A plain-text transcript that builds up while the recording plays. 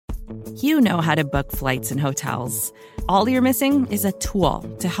You know how to book flights and hotels. All you're missing is a tool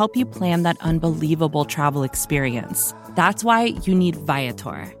to help you plan that unbelievable travel experience. That's why you need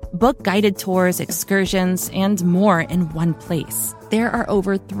Viator. Book guided tours, excursions, and more in one place. There are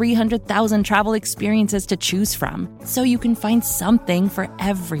over 300,000 travel experiences to choose from, so you can find something for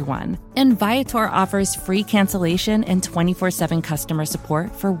everyone. And Viator offers free cancellation and 24/7 customer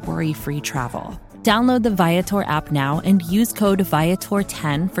support for worry-free travel. Download the Viator app now and use code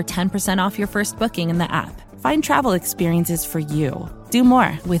Viator10 for 10% off your first booking in the app. Find travel experiences for you. Do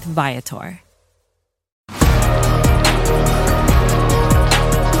more with Viator.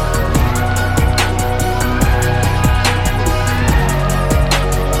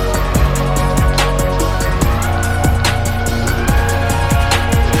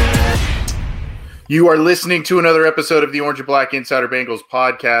 You are listening to another episode of the Orange and Black Insider Bengals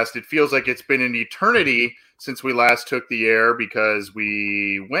podcast. It feels like it's been an eternity since we last took the air because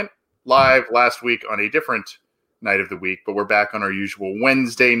we went live last week on a different night of the week, but we're back on our usual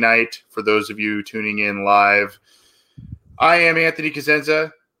Wednesday night for those of you tuning in live. I am Anthony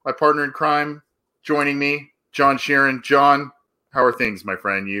Cosenza, my partner in crime, joining me, John Sheeran. John, how are things, my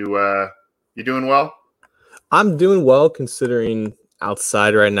friend? You doing well? I'm doing well considering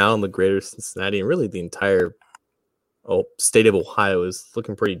outside right now in the greater Cincinnati and really the entire state of Ohio is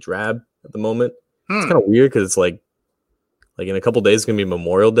looking pretty drab at the moment. It's kind of weird because it's like in a couple days it's going to be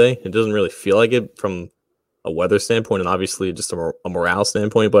Memorial Day. It doesn't really feel like it from a weather standpoint and obviously just a morale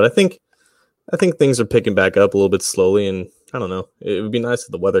standpoint. But I think things are picking back up a little bit slowly, and I don't know. It would be nice if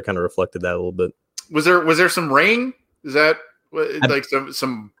the weather kind of reflected that a little bit. Was there some rain? Is that like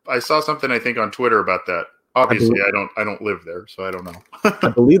some? I saw something I think on Twitter about that. Obviously, I don't live there, so I don't know. I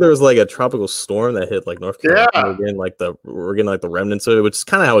believe there was like a tropical storm that hit like North Carolina. Yeah. We're getting like the remnants of it, which is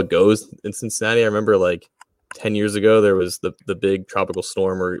kind of how it goes in Cincinnati. I remember like 10 years ago, there was the big tropical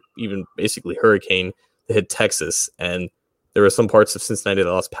storm or even basically hurricane that hit Texas. And there were some parts of Cincinnati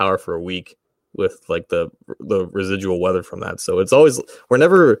that lost power for a week with like the residual weather from that. So it's always,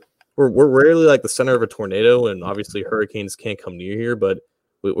 we're rarely like the center of a tornado, and obviously hurricanes can't come near here, but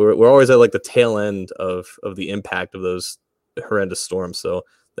we're always at like the tail end of the impact of those horrendous storms. So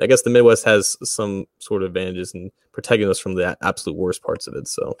I guess the Midwest has some sort of advantages in protecting us from the absolute worst parts of it.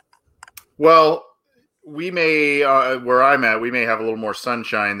 So, well, we may, where I'm at, we may have a little more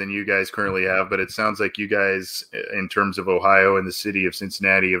sunshine than you guys currently have, but it sounds like you guys, in terms of Ohio and the city of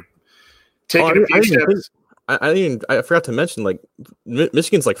Cincinnati, have taken a few steps. I forgot to mention, like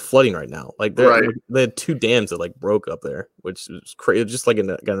Michigan's like flooding right now. Like they had 2 dams that like broke up there, which is crazy. Just like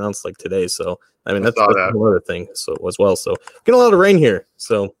got announced like today. So I mean that's another thing. So as well. So getting a lot of rain here.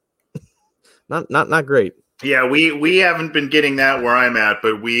 So not great. Yeah, we haven't been getting that where I'm at,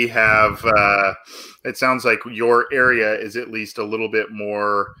 but we have. It sounds like your area is at least a little bit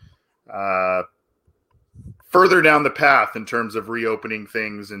more. Further down the path in terms of reopening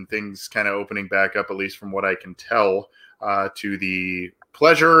things and things kind of opening back up, at least from what I can tell, to the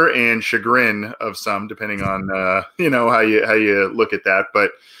pleasure and chagrin of some, depending on how you look at that.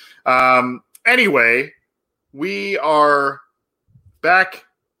 But anyway, we are back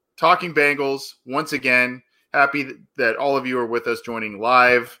talking Bengals once again. Happy that all of you are with us, joining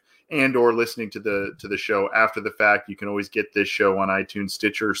live and or listening to the show after the fact. You can always get this show on iTunes,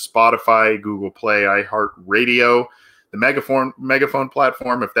 Stitcher, Spotify, Google Play, iHeartRadio, the Megaphone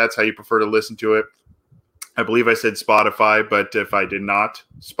platform, if that's how you prefer to listen to it. I believe I said Spotify, but if I did not,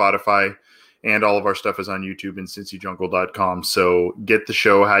 Spotify, and all of our stuff is on YouTube and CincyJungle.com. So get the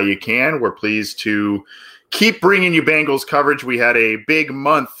show how you can. We're pleased to keep bringing you Bengals coverage. We had a big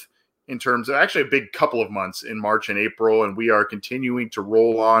month in terms of actually a big couple of months in March and April, and we are continuing to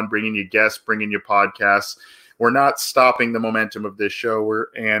roll on, bringing you guests, bringing you podcasts. We're not stopping the momentum of this show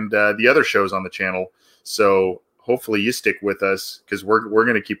and the other shows on the channel. So hopefully you stick with us because we're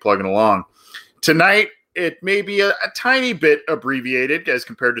going to keep plugging along. Tonight, it may be a tiny bit abbreviated as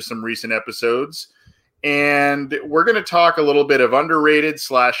compared to some recent episodes, and we're going to talk a little bit of underrated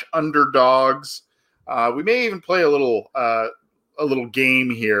 / underdogs. We may even play a little game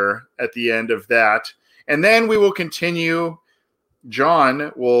here at the end of that. And then we will continue.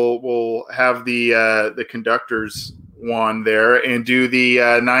 John will have the conductor's wand there and do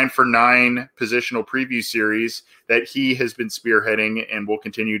the 9 for 9 positional preview series that he has been spearheading, and we'll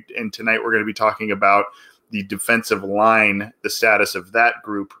continue. And tonight we're going to be talking about the defensive line, the status of that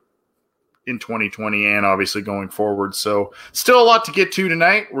group in 2020 and obviously going forward. So still a lot to get to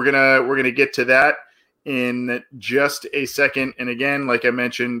tonight. We're gonna get to that in just a second. And again, like I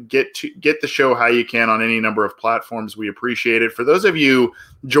mentioned, get the show how you can on any number of platforms. We appreciate it. For those of you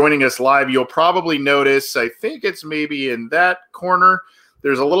joining us live, you'll probably notice, I think it's maybe in that corner,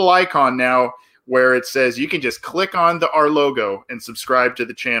 there's a little icon now where it says you can just click on our logo and subscribe to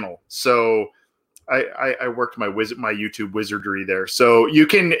the channel. So I worked my YouTube wizardry there. So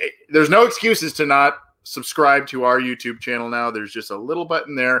there's no excuses to not subscribe to our YouTube channel now. There's just a little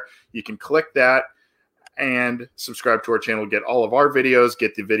button there. You can click that and subscribe to our channel, get all of our videos,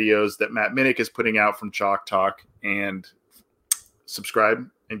 get the videos that Matt Minnick is putting out from Chalk Talk, and subscribe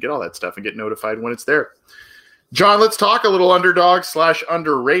and get all that stuff and get notified when it's there. John, let's talk a little underrated.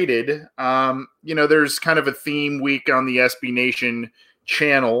 There's kind of a theme week on the SB Nation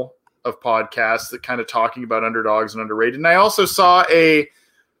channel of podcasts that kind of talking about underdogs and underrated. And I also saw an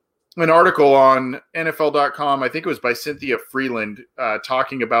article on NFL.com, I think it was by Cynthia Freeland,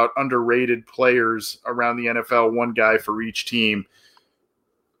 talking about underrated players around the NFL, one guy for each team.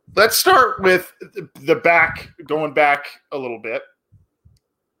 Let's start with going back a little bit.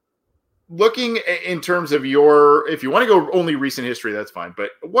 Looking in terms of if you want to go only recent history, that's fine.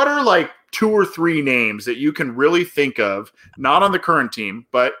 But what are like 2 or 3 names that you can really think of, not on the current team,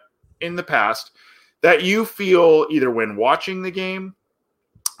 but in the past, that you feel either when watching the game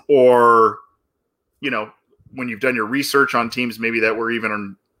or, when you've done your research on teams maybe that were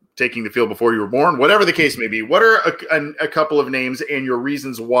even taking the field before you were born, whatever the case may be, what are a couple of names and your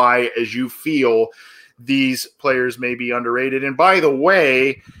reasons why, as you feel these players may be underrated? And by the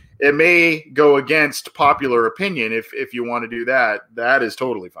way, it may go against popular opinion. If you want to do that, that is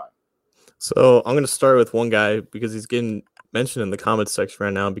totally fine. So I'm going to start with one guy because he's getting mentioned in the comments section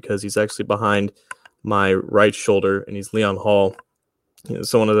right now because he's actually behind my right shoulder, and he's Leon Hall.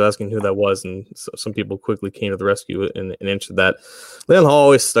 Someone was asking who that was, and some people quickly came to the rescue and answered that. Leon Hall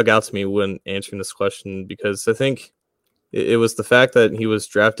always stuck out to me when answering this question because I think it was the fact that he was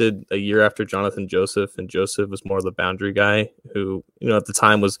drafted a year after Jonathan Joseph, and Joseph was more of the boundary guy who, at the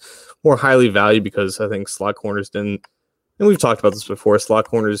time was more highly valued because I think slot corners didn't, and we've talked about this before, slot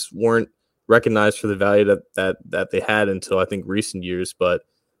corners weren't recognized for the value that they had until I think recent years. But,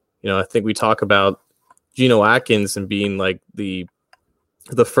 I think we talk about Geno Atkins and being like the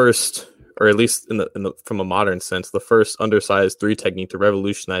first, or at least from a modern sense, the first undersized 3 technique to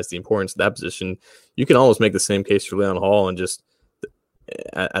revolutionize the importance of that position. You can almost make the same case for Leon Hall and just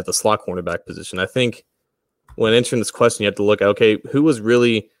at the slot cornerback position. I think when answering this question, you have to look at, okay, who was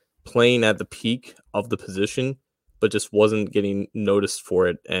really playing at the peak of the position, but just wasn't getting noticed for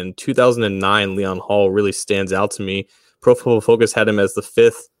it. And 2009, Leon Hall really stands out to me. Pro Football Focus had him as the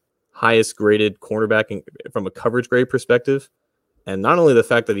 5th highest graded cornerback from a coverage grade perspective. And not only the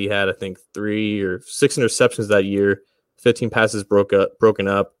fact that he had, I think, 3 or 6 interceptions that year, 15 passes broken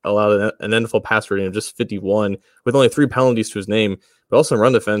up, allowed an NFL pass rating of just 51 with only 3 penalties to his name, but also in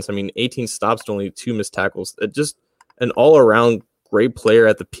run defense, 18 stops to only 2 missed tackles. Just an all-around great player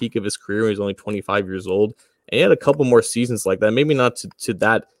at the peak of his career when he was only 25 years old. And he had a couple more seasons like that, maybe not to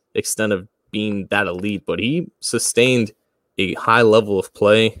that extent of being that elite, but he sustained a high level of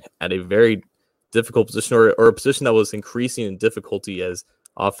play at a very difficult position or a position that was increasing in difficulty as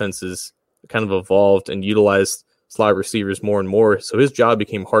offenses kind of evolved and utilized slot receivers more and more. So his job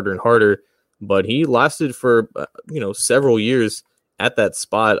became harder and harder, but he lasted for, several years at that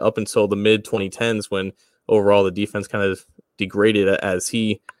spot up until the mid 2010s when overall the defense kind of degraded as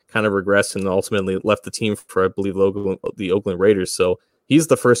he kind of regressed and ultimately left the team for, I believe, the Oakland Raiders. So he's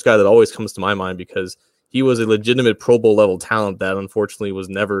the first guy that always comes to my mind because he was a legitimate Pro Bowl level talent that unfortunately was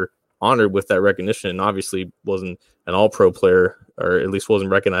never honored with that recognition, and obviously wasn't an all-pro player, or at least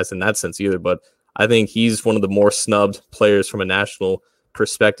wasn't recognized in that sense either. But I think he's one of the more snubbed players from a national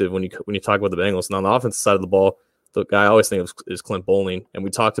perspective when you talk about the Bengals. And on the offensive side of the ball, the guy I always think of is Clint Boling, and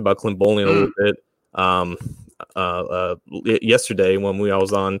we talked about Clint Boling a little bit yesterday when I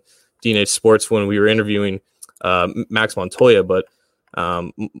was on DNH Sports when we were interviewing Max Montoya. But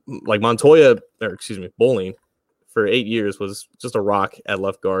Boling for 8 years was just a rock at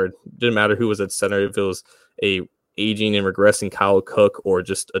left guard. Didn't matter who was at center, if it was a aging and regressing Kyle Cook or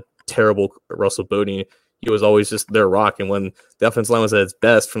just a terrible Russell Bodine. He was always just their rock. And when the offensive line was at its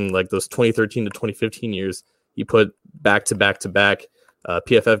best from like those 2013 to 2015 years, he put back-to-back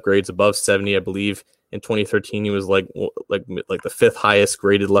PFF grades above 70, I believe. In 2013, he was like the 5th highest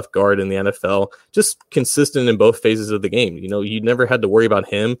graded left guard in the NFL, just consistent in both phases of the game. You never had to worry about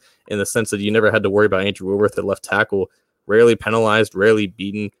him in the sense that you never had to worry about Andrew Whitworth at left tackle. Rarely penalized, rarely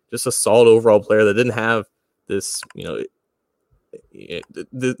beaten, just a solid overall player that didn't have this,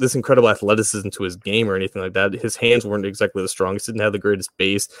 this incredible athleticism to his game or anything like that. His hands weren't exactly the strongest, didn't have the greatest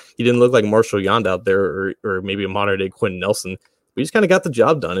base. He didn't look like Marshall Yond out there or maybe a modern day Quentin Nelson. We just kind of got the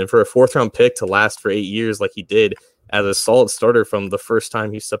job done. And for a 4th-round pick to last for 8 years like he did as a solid starter from the first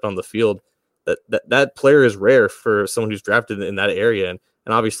time he stepped on the field, that player is rare for someone who's drafted in that area. And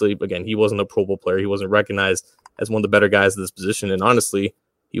And obviously, again, he wasn't a Pro Bowl player. He wasn't recognized as one of the better guys at this position. And honestly,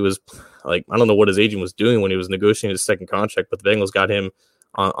 he was like, I don't know what his agent was doing when he was negotiating his second contract, but the Bengals got him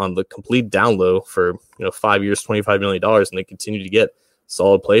on the complete down low for 5 years, $25 million, and they continue to get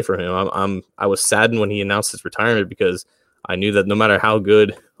solid play for him. I was saddened when he announced his retirement because I knew that no matter how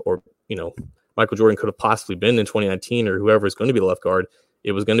good or Michael Jordan could have possibly been in 2019 or whoever is going to be the left guard,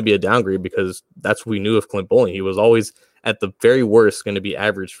 it was going to be a downgrade because that's what we knew of Clint Boling. He was always at the very worst going to be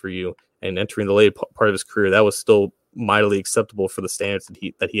average for you, and entering the late part of his career, that was still mightily acceptable for the standards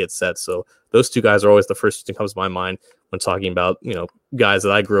that he had set. So those two guys are always the first thing that comes to my mind when talking about guys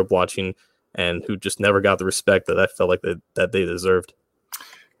that I grew up watching and who just never got the respect that I felt like that they deserved.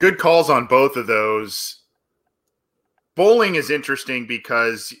 Good calls on both of those. Boling is interesting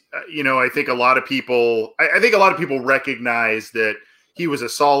because I think a lot of people recognize that he was a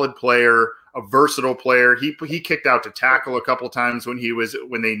solid player, a versatile player. He kicked out to tackle a couple times when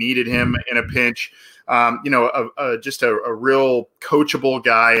they needed him in a pinch. Just a real coachable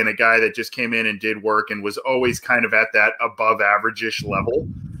guy and a guy that just came in and did work and was always kind of at that above average-ish level.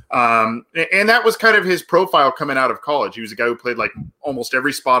 And that was kind of his profile coming out of college. He was a guy who played like almost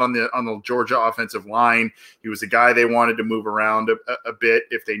every spot on the Georgia offensive line. He was a guy they wanted to move around a bit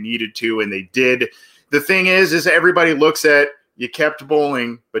if they needed to, and they did. The thing is everybody looks at, you kept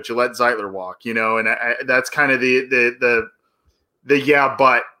Boling, but you let Zeitler walk, and that's kind of the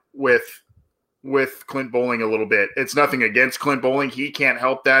but with Clint Boling a little bit. It's nothing against Clint Boling. He can't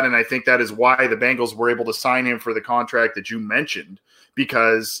help that, and I think that is why the Bengals were able to sign him for the contract that you mentioned,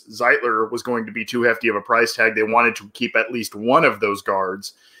 because Zeitler was going to be too hefty of a price tag. They wanted to keep at least one of those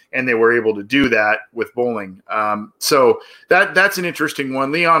guards, and they were able to do that with Boling. So that's an interesting one.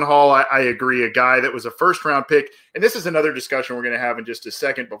 Leon Hall, I agree, a guy that was a first-round pick. And this is another discussion we're going to have in just a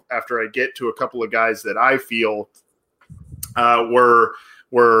second after I get to a couple of guys that I feel were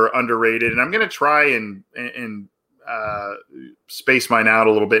underrated. And I'm going to try and space mine out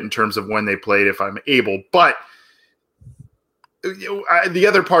a little bit in terms of when they played if I'm able. But the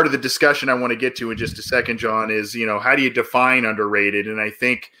other part of the discussion I want to get to in just a second, John, is, how do you define underrated? And I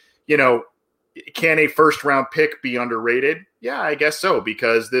think, can a first round pick be underrated? Yeah, I guess so,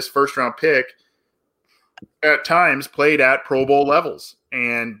 because this first round pick at times played at Pro Bowl levels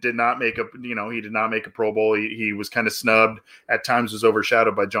and did not make a Pro Bowl. He was kind of snubbed, at times was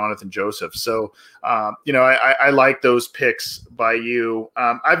overshadowed by Jonathan Joseph. So, I like those picks by you.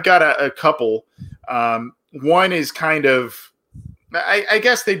 I've got a couple. One is kind of, I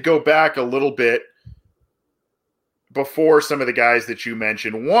guess they'd go back a little bit before some of the guys that you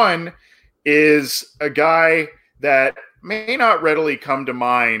mentioned. One is a guy that may not readily come to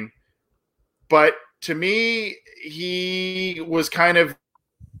mind, but to me, he was kind of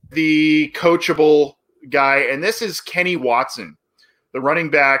the coachable guy, and this is Kenny Watson, the running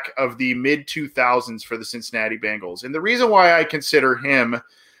back of the mid-2000s for the Cincinnati Bengals. And the reason why I consider him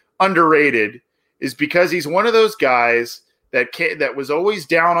underrated is because he's one of those guys that was always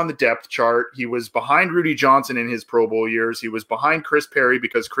down on the depth chart. He was behind Rudy Johnson in his Pro Bowl years. He was behind Chris Perry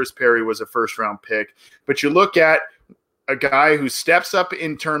because Chris Perry was a first-round pick. But you look at a guy who steps up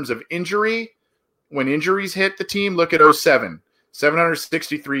in terms of injury. When injuries hit the team, look at 07.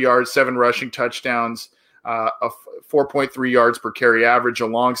 763 yards, 7 rushing touchdowns, a 4.3 yards per carry average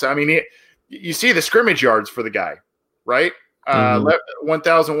alongside. I mean, you see the scrimmage yards for the guy, right?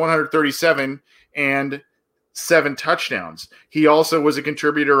 1,137 and 7 touchdowns. He also was a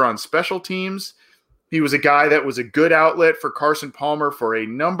contributor on special teams. He was a guy that was a good outlet for Carson Palmer for a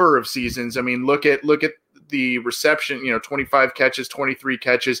number of seasons. I mean, look at the reception, 25 catches, 23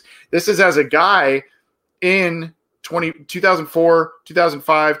 catches. This is as a guy in 2004,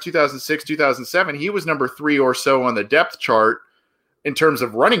 2005, 2006, 2007. He was number 3 or so on the depth chart in terms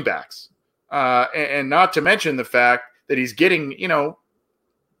of running backs. And not to mention the fact that he's getting,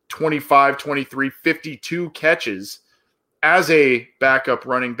 25, 23, 52 catches as a backup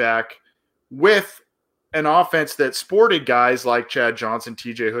running back with an offense that sported guys like Chad Johnson,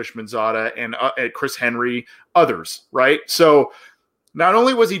 TJ Houshmandzadeh, and Chris Henry, others, right? So not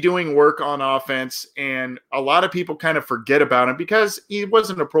only was he doing work on offense, and a lot of people kind of forget about him because he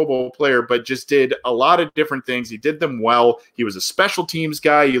wasn't a Pro Bowl player, but just did a lot of different things. He did them well. He was a special teams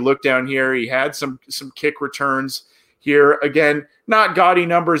guy. You look down here, he had some kick returns here. Again, not gaudy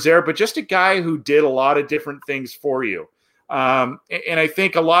numbers there, but just a guy who did a lot of different things for you. And I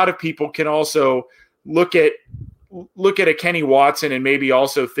think a lot of people can also look at a Kenny Watson and maybe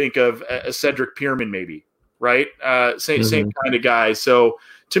also think of a Cedric Pierman, maybe, right? Same kind of guy. So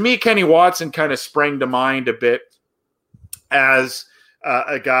to me, Kenny Watson kind of sprang to mind a bit as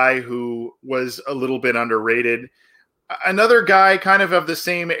a guy who was a little bit underrated. Another guy kind of the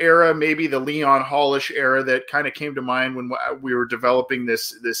same era, maybe the Leon Hallish era, that kind of came to mind when we were developing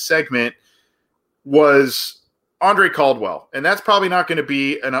this segment was Andre Caldwell. And that's probably not going to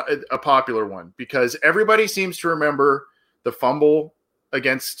be a popular one because everybody seems to remember the fumble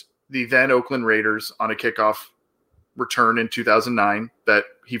against the then Oakland Raiders on a kickoff return in 2009 that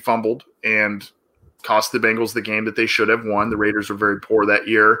he fumbled and cost the Bengals the game that they should have won. The Raiders were very poor that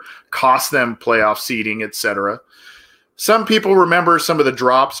year, cost them playoff seeding, etc. Some people remember some of the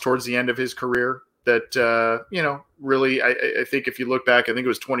drops towards the end of his career that, really, I think if you look back, I think it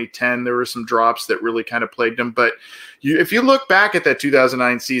was 2010, there were some drops that really kind of plagued him. But if you look back at that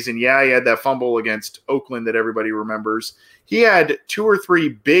 2009 season, he had that fumble against Oakland that everybody remembers. He had 2 or 3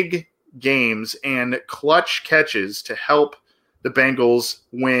 big games and clutch catches to help the Bengals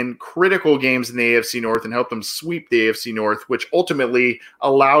win critical games in the AFC North and help them sweep the AFC North, which ultimately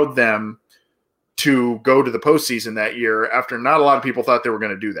allowed them to go to the postseason that year after not a lot of people thought they were going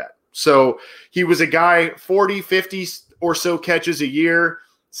to do that. So he was a guy, 40, 50 or so catches a year,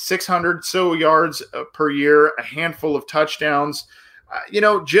 600 so yards per year, a handful of touchdowns,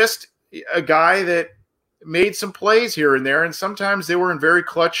 just a guy that made some plays here and there. And sometimes they were in very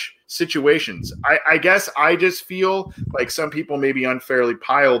clutch situations. I guess I just feel like some people maybe unfairly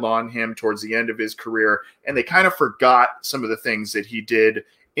piled on him towards the end of his career, and they kind of forgot some of the things that he did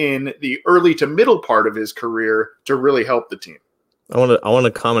in the early to middle part of his career to really help the team. I want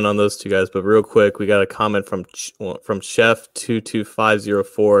to comment on those two guys, but real quick, we got a comment from Chef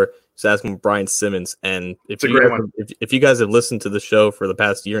 22504. He's asking Brian Simmons, and if you guys have listened to the show for the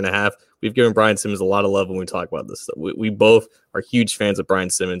past year and a half, we've given Brian Simmons a lot of love when we talk about this. We both are huge fans of Brian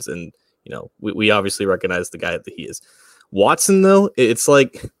Simmons, and we obviously recognize the guy that he is. Watson, though, it's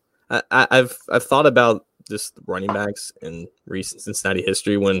like I've thought about just running backs in recent Cincinnati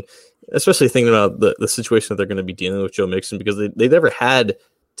history, when especially thinking about the situation that they're going to be dealing with Joe Mixon, because they never had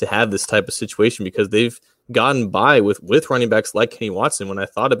to have this type of situation because they've gotten by with running backs like Kenny Watson. When I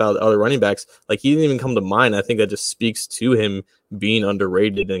thought about other running backs, like he didn't even come to mind. I think that just speaks to him being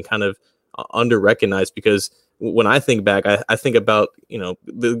underrated and kind of under-recognized, because when I think back, I think about,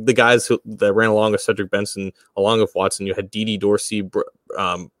 the guys that ran along with Cedric Benson, along with Watson. You had Dede Dorsey,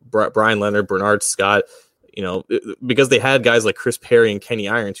 Brian Leonard, Bernard Scott, because they had guys like Chris Perry and Kenny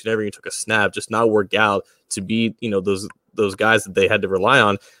Irons who never even took a snap, just not work out to be, those guys that they had to rely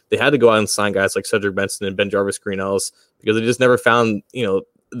on. They had to go out and sign guys like Cedric Benson and Ben Jarvis Green Ellis because they just never found,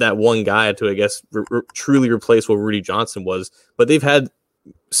 that one guy to, I guess, truly replace what Rudy Johnson was. But they've had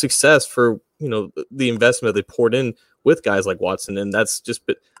success for, the investment they poured in with guys like Watson. And that's just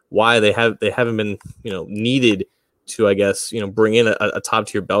why they haven't been, needed to, I guess, bring in a top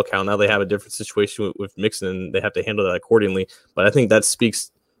tier bell cow. Now they have a different situation with Mixon, and they have to handle that accordingly. But I think that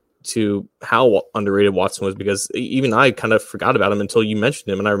speaks to how underrated Watson was, because even I kind of forgot about him until you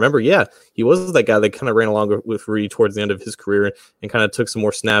mentioned him. And I remember, he was that guy that kind of ran along with Rudy towards the end of his career and kind of took some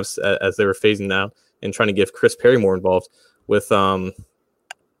more snaps as they were phasing out and trying to get Chris Perry more involved with, who's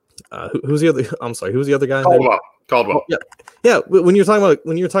the other, I'm sorry, who's the other guy? Caldwell. Yeah. When you're talking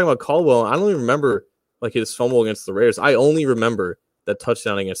about Caldwell, I don't even remember like his fumble against the Raiders. I only remember that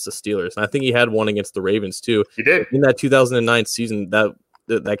touchdown against the Steelers. And I think he had one against the Ravens too. He did. In that 2009 season, that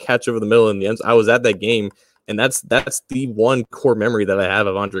catch over the middle in the end. I was at that game, and that's the one core memory that I have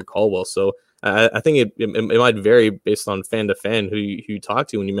of Andre Caldwell. So I think it might vary based on fan to fan who you talk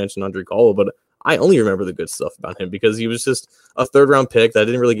to when you mention Andre Caldwell, but I only remember the good stuff about him because he was just a 3rd round pick that I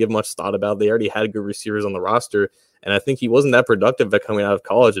didn't really give much thought about. They already had good receivers on the roster, and I think he wasn't that productive at coming out of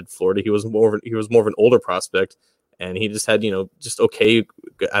college at Florida. He was more of an older prospect, and he just had just okay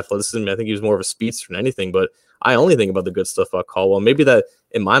athleticism. I think he was more of a speedster than anything, but I only think about the good stuff about Caldwell. Maybe that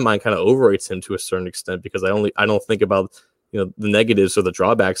in my mind kind of overrates him to a certain extent because I don't think about the negatives or the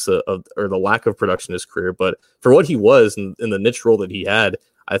drawbacks of or the lack of production in his career. But for what he was in the niche role that he had,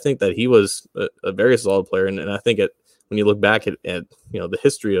 I think that he was a very solid player. And I think when you look back at the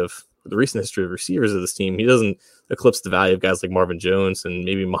history of the recent history of receivers of this team, he doesn't eclipse the value of guys like Marvin Jones and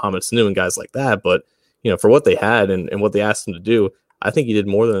maybe Mohamed Sanu and guys like that. But for what they had and what they asked him to do, I think he did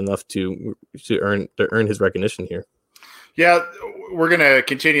more than enough to earn his recognition here. Yeah, we're going to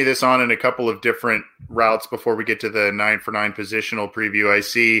continue this on in a couple of different routes before we get to the 9-for-9 positional preview. I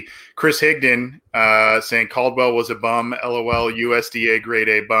see Chris Higdon saying Caldwell was a bum, LOL, USDA grade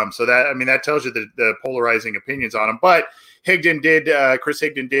A bum. So that tells you the polarizing opinions on him. But Chris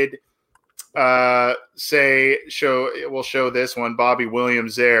Higdon did we'll show this one, Bobby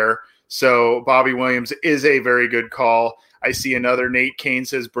Williams there. So Bobby Williams is a very good call. I see another Nate Kane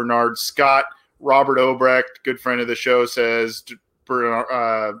says Bernard Scott. Robert Obrecht, good friend of the show, says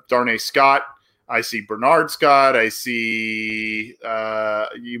Darnay Scott. I see Bernard Scott. I see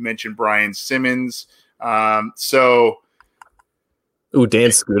you mentioned Brian Simmons. Dan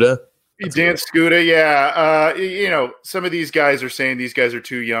Skuta. Dan Skuta, yeah. Some of these guys are saying these guys are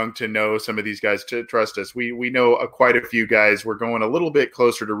too young to know some of these guys to trust us. We know quite a few guys. We're going a little bit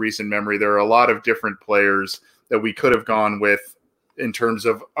closer to recent memory. There are a lot of different players that we could have gone with in terms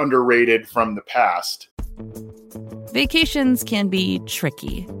of underrated from the past. Vacations can be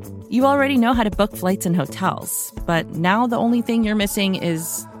tricky. You already know how to book flights and hotels, but now the only thing you're missing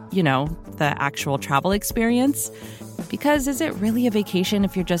is, the actual travel experience. Because is it really a vacation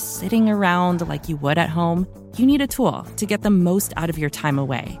if you're just sitting around like you would at home? You need a tool to get the most out of your time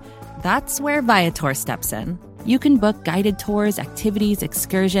away. That's where Viator steps in. You can book guided tours, activities,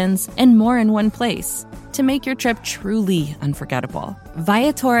 excursions, and more in one place to make your trip truly unforgettable.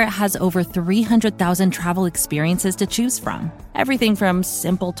 Viator has over 300,000 travel experiences to choose from. Everything from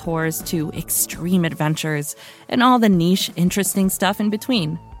simple tours to extreme adventures and all the niche, interesting stuff in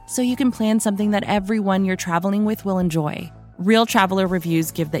between. So you can plan something that everyone you're traveling with will enjoy. Real traveler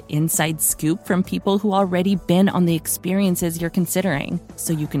reviews give the inside scoop from people who already been on the experiences you're considering,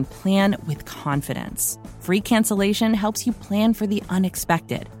 so you can plan with confidence. Free cancellation helps you plan for the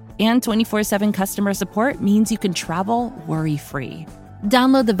unexpected. And 24/7 customer support means you can travel worry-free.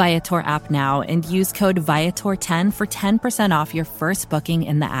 Download the Viator app now and use code Viator10 for 10% off your first booking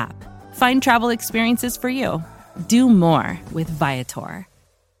in the app. Find travel experiences for you. Do more with Viator.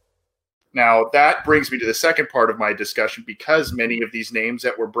 Now, that brings me to the second part of my discussion, because many of these names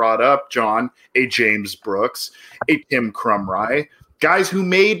that were brought up, John, a James Brooks, a Tim Krumrie, guys who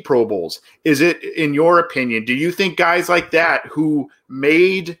made Pro Bowls. Is it, in your opinion, do you think guys like that who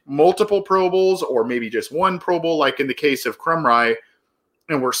made multiple Pro Bowls or maybe just one Pro Bowl, like in the case of Krumrie,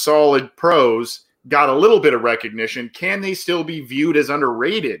 and were solid pros, got a little bit of recognition, can they still be viewed as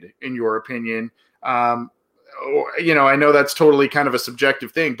underrated, in your opinion? I know that's totally kind of a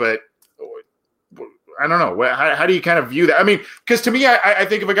subjective thing, but I don't know. How do you kind of view that? I mean, because to me, I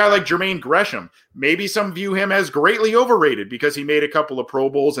think of a guy like Jermaine Gresham. Maybe some view him as greatly overrated because he made a couple of Pro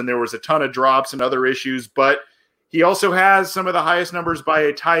Bowls and there was a ton of drops and other issues, but he also has some of the highest numbers by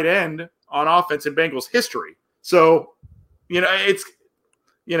a tight end on offense in Bengals history. So, you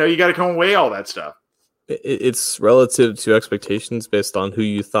got to come away all that stuff. It's relative to expectations based on who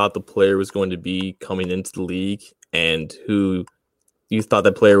you thought the player was going to be coming into the league and who you thought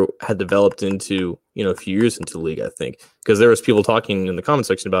that player had developed into, a few years into the league, I think. Because there was people talking in the comment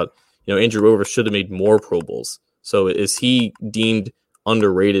section about, Andrew Rover should have made more Pro Bowls. So is he deemed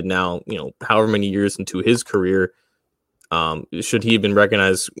underrated now, however many years into his career? Should he have been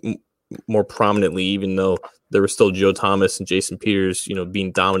recognized more prominently, even though there was still Joe Thomas and Jason Peters,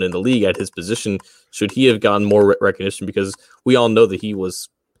 being dominant in the league at his position? Should he have gotten more recognition? Because we all know that he was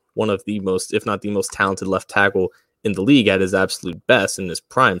one of the most, if not the most talented left tackle in the league at his absolute best in his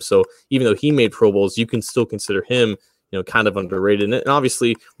prime. So even though he made Pro Bowls, you can still consider him, kind of underrated. And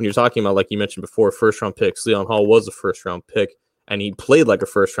obviously, when you're talking about, like you mentioned before, first-round picks, Leon Hall was a first-round pick, and he played like a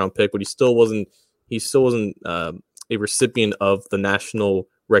first-round pick, but he still wasn't a recipient of the national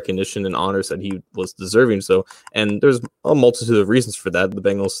recognition and honors that he was deserving. So, and there's a multitude of reasons for that. The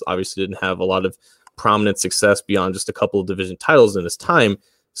Bengals obviously didn't have a lot of prominent success beyond just a couple of division titles in his time.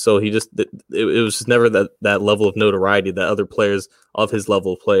 So it was just never that level of notoriety that other players of his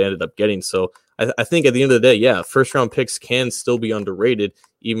level of play ended up getting. So I think at the end of the day, yeah, first round picks can still be underrated,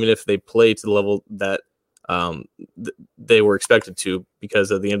 even if they play to the level that they were expected to,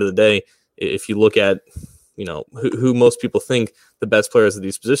 because at the end of the day, if you look at, who most people think the best players of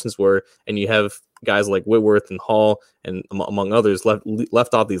these positions were, and you have guys like Whitworth and Hall and among others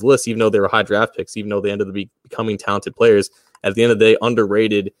left off these lists, even though they were high draft picks, even though they ended up becoming talented players. At the end of the day,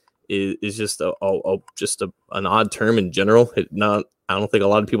 underrated is just an odd term in general. I don't think a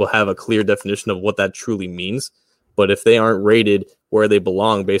lot of people have a clear definition of what that truly means. But if they aren't rated where they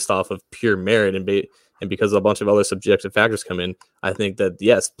belong based off of pure merit and because a bunch of other subjective factors come in, I think that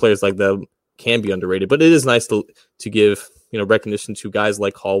yes, players like them can be underrated. But it is nice to give recognition to guys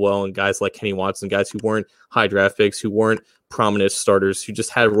like Caldwell and guys like Kenny Watson, guys who weren't high draft picks, who weren't prominent starters, who just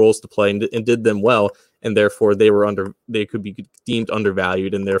had roles to play and did them well. And therefore they could be deemed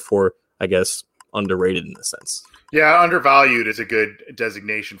undervalued and therefore, I guess, underrated in a sense. Yeah, undervalued is a good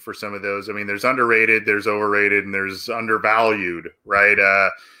designation for some of those. I mean, there's underrated, there's overrated, and there's undervalued, right?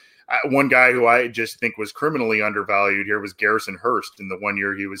 One guy who I just think was criminally undervalued here was Garrison Hurst. In the 1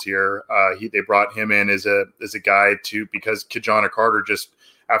 year he was here, they brought him in as a guy because Ki-Jana Carter just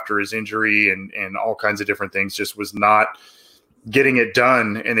after his injury and all kinds of different things just was not getting it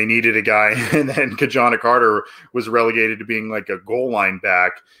done, and they needed a guy. And then Kajana Carter was relegated to being like a goal line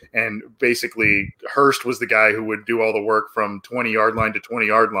back. And basically Hurst was the guy who would do all the work from 20-yard line to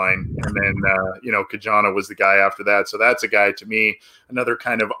 20-yard line. And then, Kajana was the guy after that. So that's a guy, to me, another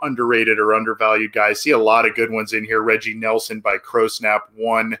kind of underrated or undervalued guy. I see a lot of good ones in here. Reggie Nelson by Crowsnap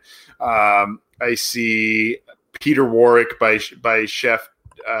 1. I see Peter Warwick by Chef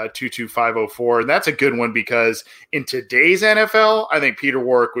 22504. And that's a good one because in today's NFL, I think Peter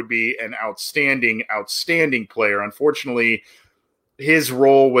Warwick would be an outstanding player. Unfortunately, his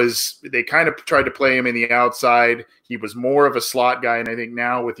role was they kind of tried to play him in the outside. He was more of a slot guy. And I think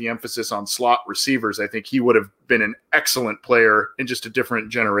now with the emphasis on slot receivers, I think he would have been an excellent player in just a different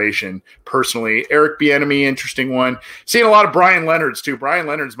generation. Personally, Eric Bieniemy, interesting one. Seeing a lot of Brian Leonard's too. Brian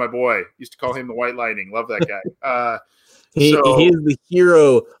Leonard's my boy. Used to call him the White Lightning. Love that guy. He is the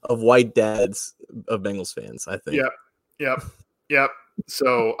hero of white dads of Bengals fans, I think. Yep.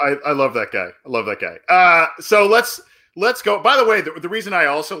 So I love that guy. So let's go. By the way, the reason I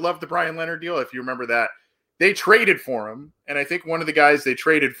also love the Brian Leonard deal, if you remember that, they traded for him. And I think one of the guys they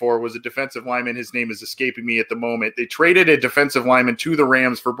traded for was a defensive lineman. His name is escaping me at the moment. They traded a defensive lineman to the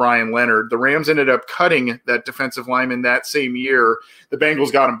Rams for Brian Leonard. The Rams ended up cutting that defensive lineman that same year. The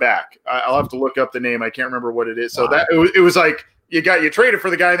Bengals got him back. I'll have to look up the name. I can't remember what it is. So that it was like you traded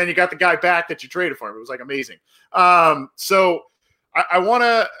for the guy, and then you got the guy back that you traded for him. It was like amazing. So I want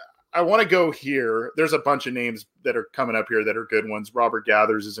to go here. There's a bunch of names that are coming up here that are good ones. Robert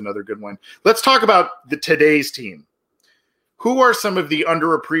Gathers is another good one. Let's talk about today's team. Who are some of the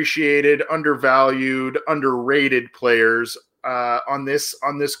underappreciated, undervalued, underrated players on this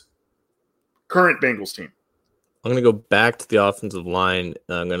current Bengals team? I'm going to go back to the offensive line.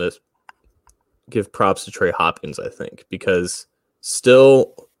 I'm going to give props to Trey Hopkins, I think, because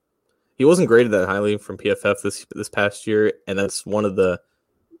still he wasn't graded that highly from PFF this past year, and that's one of the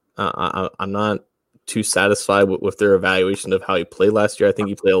I'm not too satisfied with their evaluation of how he played last year. I think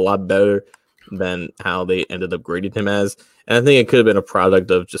he played a lot better than how they ended up grading him as. And I think it could have been a product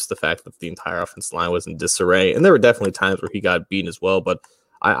of just the fact that the entire offensive line was in disarray. And there were definitely times where he got beaten as well. But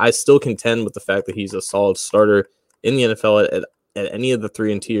I still contend with the fact that he's a solid starter in the NFL at any of the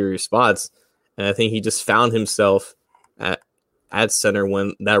three interior spots. And I think he just found himself at center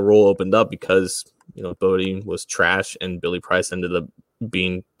when that role opened up because, Bodie was trash and Billy Price ended up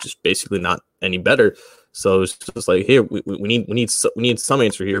being just basically not any better. So it's just like, here, we need some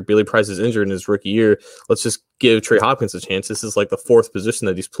answer here. Billy Price is injured in his rookie year. Let's just give Trey Hopkins a chance. This is like the fourth position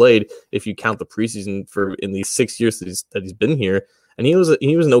that he's played if you count the preseason in these 6 years that he's been here. And he was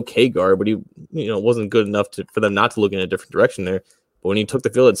an okay guard, but he wasn't good enough for them not to look in a different direction there. But when he took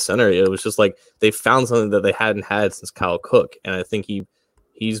the field at center, it was just like they found something that they hadn't had since Kyle Cook. And I think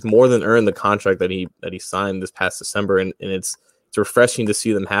he's more than earned the contract that he signed this past December. And it's refreshing to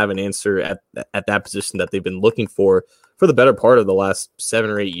see them have an answer at that position that they've been looking for the better part of the last 7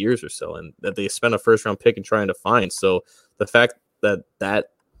 or 8 years or so, and that they spent a first-round pick in trying to find. So the fact that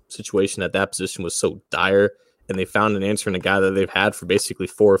situation at that position was so dire, and they found an answer in a guy that they've had for basically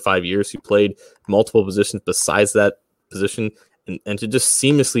 4 or 5 years who played multiple positions besides that position, and to just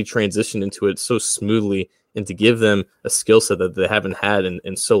seamlessly transition into it so smoothly and to give them a skill set that they haven't had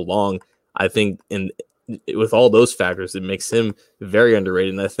in so long, I think with all those factors, it makes him very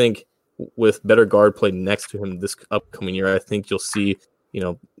underrated. And I think with better guard play next to him this upcoming year, I think you'll see,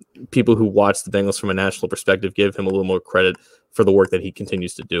 people who watch the Bengals from a national perspective give him a little more credit for the work that he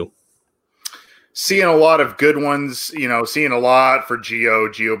continues to do. Seeing a lot of good ones, seeing a lot for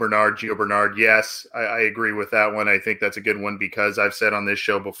Gio Bernard. Yes, I agree with that one. I think that's a good one because I've said on this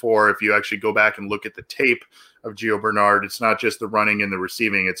show before, if you actually go back and look at the tape of Gio Bernard, it's not just the running and the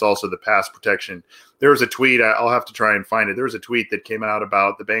receiving, it's also the pass protection. There was a tweet, I'll have to try and find it. There was a tweet that came out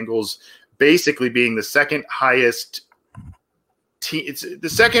about the Bengals basically being the second highest team. It's the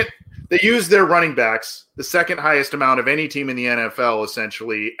second. They use their running backs, the second highest amount of any team in the NFL,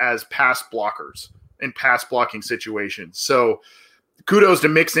 essentially, as pass blockers in pass blocking situations. So kudos to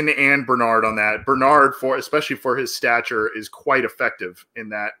Mixon and Bernard on that. Bernard, especially for his stature, is quite effective in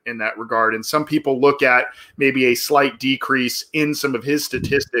that regard. And some people look at maybe a slight decrease in some of his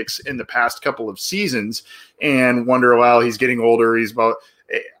statistics in the past couple of seasons and wonder, well, he's getting older. It's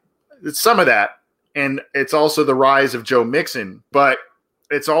some of that. And it's also the rise of Joe Mixon. But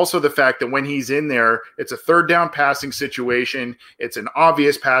it's also the fact that when he's in there, it's a third down passing situation. It's an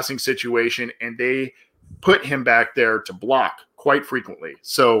obvious passing situation, and they put him back there to block quite frequently.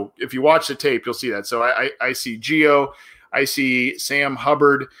 So if you watch the tape, you'll see that. So I see Gio. I see Sam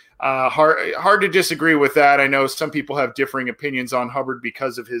Hubbard. Hard to disagree with that. I know some people have differing opinions on Hubbard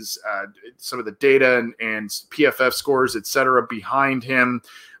because of his some of the data and PFF scores, et cetera, behind him.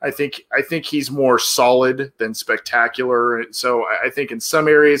 I think he's more solid than spectacular. So I think in some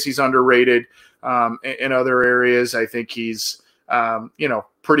areas he's underrated. In other areas, I think he's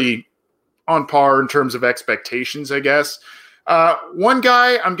pretty on par in terms of expectations, I guess. One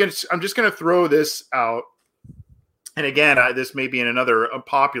guy I'm just gonna throw this out. And again, this may be in another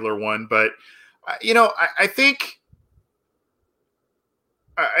unpopular one, but I think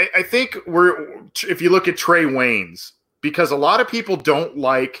if you look at Trey Waynes, because a lot of people don't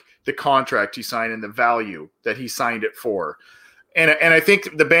like the contract he signed and the value that he signed it for, and I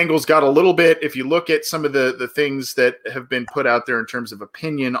think the Bengals got a little bit. If you look at some of the things that have been put out there in terms of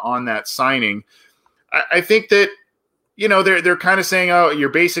opinion on that signing, I think that. They're kind of saying, oh, you're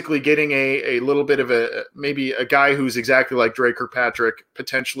basically getting a little bit of maybe a guy who's exactly like Dre Kirkpatrick,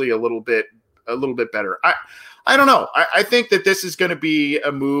 potentially a little bit better. I don't know. I think that this is going to be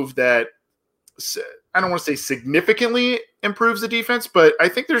a move that I don't want to say significantly improves the defense, but I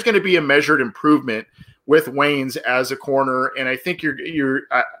think there's going to be a measured improvement with Waynes as a corner. And I think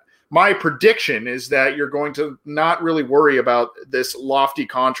my prediction is that you're going to not really worry about this lofty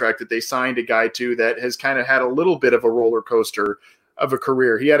contract that they signed a guy to that has kind of had a little bit of a roller coaster of a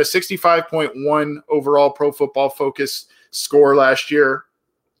career. He had a 65.1 overall Pro Football Focus score last year.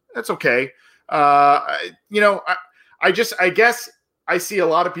 That's okay. I guess I see a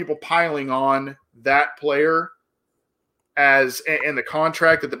lot of people piling on that player and the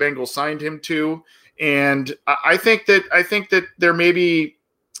contract that the Bengals signed him to. And I think that there may be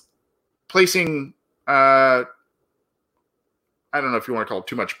placing, I don't know if you want to call it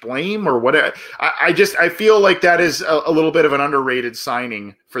too much blame or what. I feel like that is a little bit of an underrated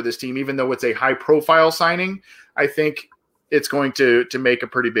signing for this team, even though it's a high profile signing. I think it's going to make a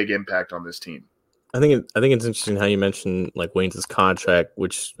pretty big impact on this team. I think it's interesting how you mentioned like Waynes' contract,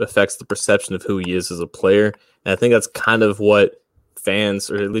 which affects the perception of who he is as a player. And I think that's kind of what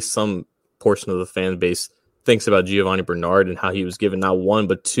fans, or at least some portion of the fan base, thinks about Giovanni Bernard and how he was given not one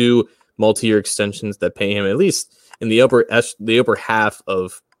but two multi-year extensions that pay him at least in the upper half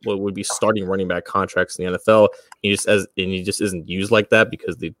of what would be starting running back contracts in the NFL. He just isn't used like that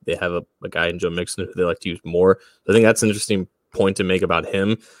because they have a guy in Joe Mixon who they like to use more. So I think that's an interesting point to make about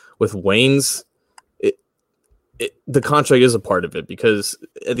him. With Waynes, the contract is a part of it because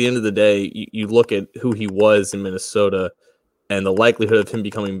at the end of the day, you look at who he was in Minnesota and the likelihood of him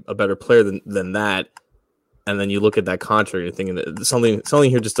becoming a better player than that. And then you look at that contract and thinking that something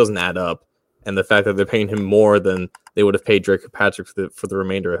here just doesn't add up. And the fact that they're paying him more than they would have paid Dre Kirkpatrick for the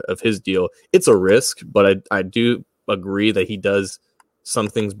remainder of his deal, it's a risk. But I do agree that he does some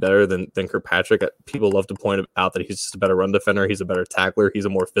things better than Kirkpatrick. People love to point out that he's just a better run defender. He's a better tackler. He's a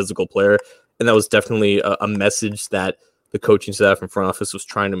more physical player. And that was definitely a message that the coaching staff and front office was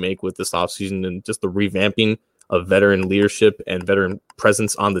trying to make with this offseason and just the revamping of veteran leadership and veteran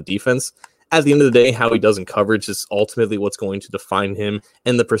presence on the defense. At the end of the day, how he does in coverage is ultimately what's going to define him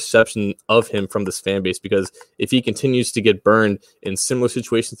and the perception of him from this fan base. Because if he continues to get burned in similar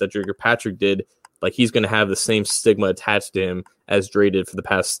situations that Dre Kirkpatrick did, like he's going to have the same stigma attached to him as Dre did for the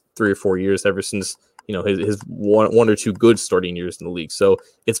past 3 or 4 years, ever since his one or two good starting years in the league. So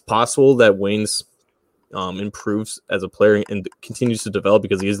it's possible that Waynes improves as a player and continues to develop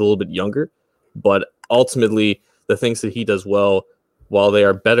because he is a little bit younger. But ultimately, the things that he does well, while they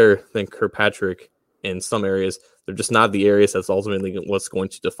are better than Kirkpatrick in some areas, they're just not the areas that's ultimately what's going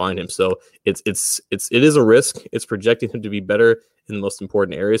to define him. So it is a risk. It's projecting him to be better in the most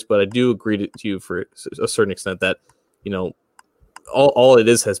important areas, but I do agree to you for a certain extent that all it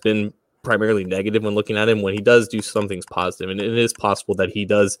is has been primarily negative when looking at him. When he does do some things positive, and it is possible that he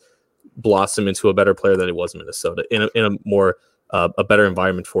does blossom into a better player than he was in Minnesota in a more a better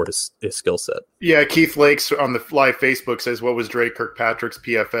environment for his skill set. Yeah, Keith Lakes on the live Facebook says, what was Dre Kirkpatrick's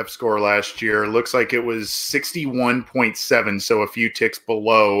PFF score last year? Looks like it was 61.7, so a few ticks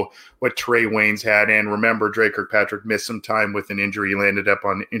below what Trey Waynes had. And remember, Dre Kirkpatrick missed some time with an injury. He landed up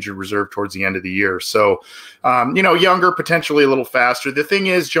on injured reserve towards the end of the year. So, younger, potentially a little faster. The thing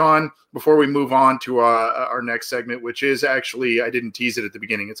is, John, before we move on to our next segment, which is actually, I didn't tease it at the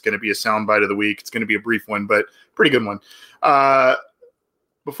beginning, it's going to be a soundbite of the week. It's going to be a brief one, but pretty good one.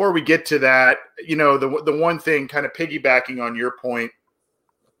 Before we get to that, the one thing kind of piggybacking on your point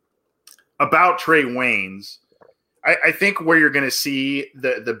about Trey Waynes, I think where you're going to see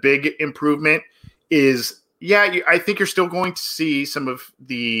the big improvement is, I think you're still going to see some of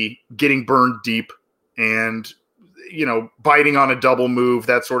the getting burned deep and biting on a double move,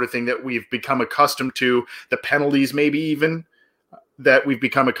 that sort of thing that we've become accustomed to, the penalties maybe even that we've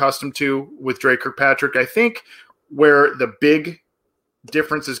become accustomed to with Drake Kirkpatrick. I think where the big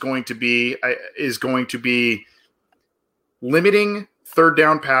difference is going to be limiting third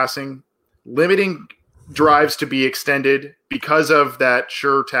down passing, limiting drives to be extended because of that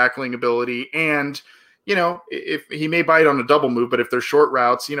sure tackling ability. And, if he may bite on a double move, but if they're short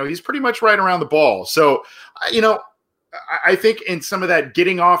routes, he's pretty much right around the ball. So, I think in some of that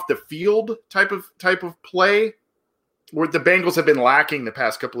getting off the field type of play where the Bengals have been lacking the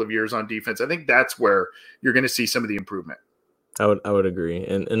past couple of years on defense, I think that's where you're going to see some of the improvement. I would agree.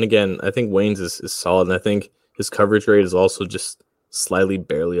 And again, I think Waynes is solid, and I think his coverage rate is also just slightly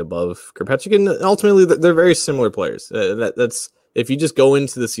barely above Kirkpatrick. And ultimately, they're very similar players. That's if you just go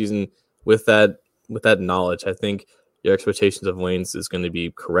into the season with that knowledge, I think your expectations of Waynes is going to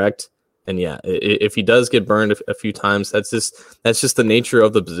be correct. And yeah, if he does get burned a few times, that's just the nature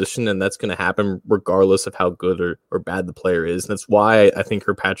of the position, and that's going to happen regardless of how good or bad the player is. And that's why I think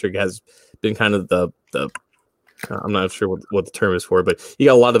Kirkpatrick has been kind of the I'm not sure what the term is for, but he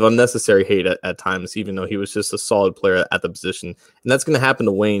got a lot of unnecessary hate at times, even though he was just a solid player at the position. And that's going to happen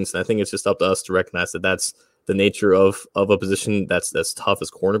to Waynes. And I think it's just up to us to recognize that that's the nature of a position that's tough as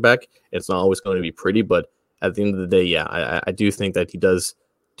cornerback. It's not always going to be pretty, but at the end of the day, yeah, I do think that he does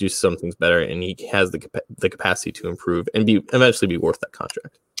do some things better, and he has the capacity to improve and eventually be worth that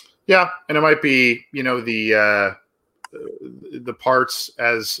contract. Yeah, and it might be the parts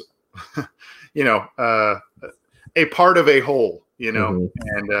as a part of a whole, and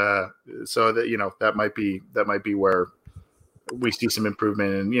so that that might be where we see some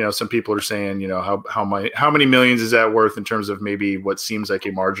improvement. And some people are saying how many millions is that worth in terms of maybe what seems like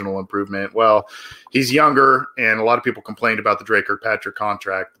a marginal improvement. Well, he's younger, and a lot of people complained about the Drake Kirkpatrick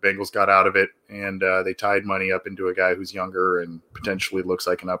contract. The Bengals got out of it, and they tied money up into a guy who's younger and potentially looks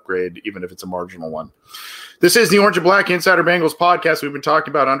like an upgrade, even if it's a marginal one. This is the Orange and Black Insider Bengals podcast. We've been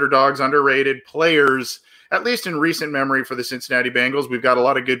talking about underdogs, underrated players, at least in recent memory for the Cincinnati Bengals. We've got a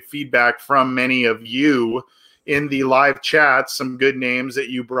lot of good feedback from many of you in the live chat, some good names that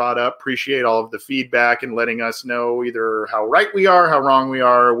you brought up. Appreciate all of the feedback and letting us know either how right we are, how wrong we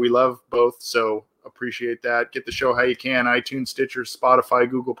are. We love both, so appreciate that. Get the show how you can. iTunes, Stitcher, Spotify,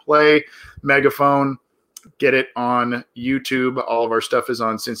 Google Play, Megaphone. Get it on YouTube. All of our stuff is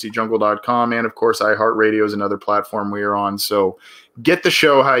on cincyjungle.com. And, of course, iHeartRadio is another platform we are on. So get the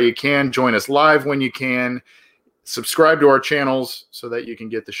show how you can. Join us live when you can. Subscribe to our channels so that you can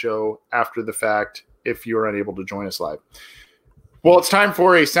get the show after the fact if you're unable to join us live. Well, it's time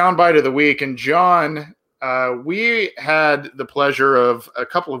for a soundbite of the week. And, John, we had the pleasure of a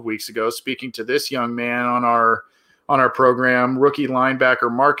couple of weeks ago speaking to this young man on our program, rookie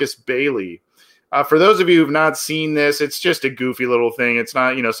linebacker Marcus Bailey. For those of you who've not seen this, it's just a goofy little thing. It's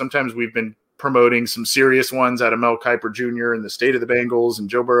not, sometimes we've been promoting some serious ones out of Mel Kiper Jr. and the state of the Bengals and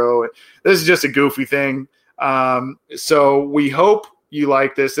Joe Burrow. This is just a goofy thing. So we hope you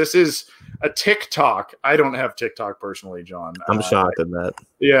like this. This is a TikTok. I don't have TikTok personally, John. I'm shocked at that.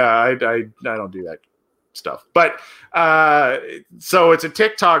 Yeah, I don't do that stuff. But so it's a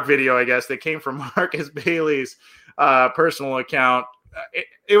TikTok video, I guess, that came from Marcus Bailey's personal account.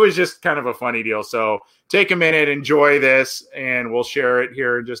 It was just kind of a funny deal. So take a minute, enjoy this, and we'll share it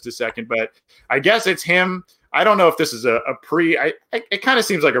here in just a second. But I guess it's him. I don't know if this is it kind of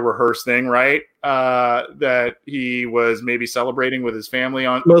seems like a rehearsed thing, right? That he was maybe celebrating with his family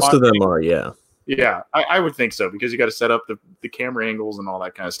on. Most of them are, yeah. Yeah, I would think so, because you got to set up the camera angles and all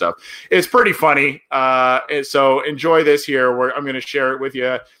that kind of stuff. It's pretty funny. So enjoy this here. I'm going to share it with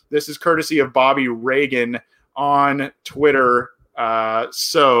you. This is courtesy of Bobby Reagan on Twitter.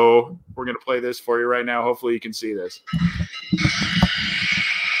 So we're going to play this for you right now. Hopefully you can see this.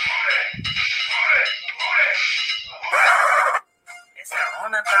 It's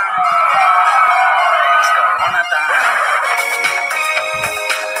Corona time. It's Corona time.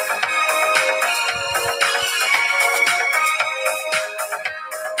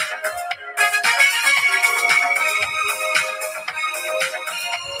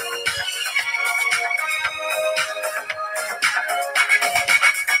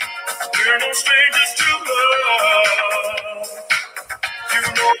 We're no strangers to love. You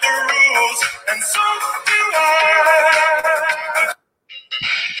know the rules, and so do I.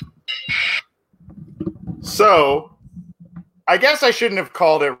 So I guess I shouldn't have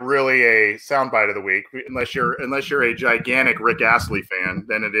called it really a soundbite of the week, unless you're a gigantic Rick Astley fan.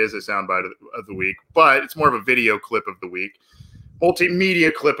 Then it is a soundbite of the week, but it's more of a video clip of the week,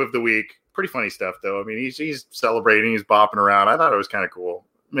 multimedia clip of the week. Pretty funny stuff, though. I mean, he's celebrating, he's bopping around. I thought it was kind of cool.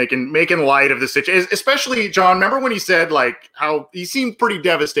 making light of the situation. Especially John, remember when he said like how he seemed pretty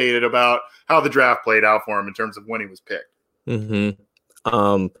devastated about how the draft played out for him in terms of when he was picked.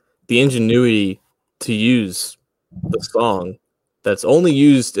 Mm-hmm. The ingenuity to use the song that's only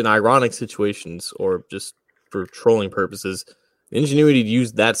used in ironic situations or just for trolling purposes. The ingenuity to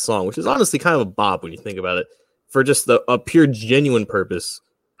use that song, which is honestly kind of a bop when you think about it, for just a pure genuine purpose,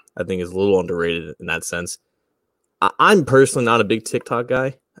 I think is a little underrated in that sense. I'm personally not a big TikTok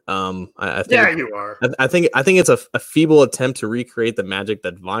guy. I think you are. I think it's a feeble attempt to recreate the magic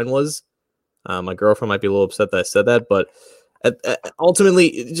that Vine was. My girlfriend might be a little upset that I said that, but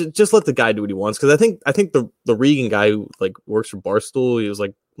ultimately, just let the guy do what he wants. Because I think the Regan guy who like works for Barstool, he was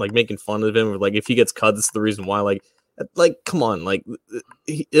like making fun of him, or like if he gets cut, this is the reason why. Like come on, like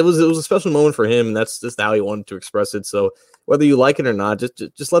it was a special moment for him, and that's just how he wanted to express it. So whether you like it or not,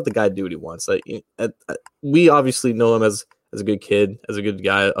 just let the guy do what he wants. Like we obviously know him as a good kid, as a good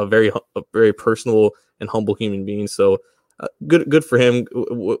guy, a very personable and humble human being. So good for him.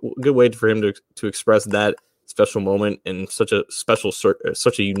 Good way for him to express that special moment in such a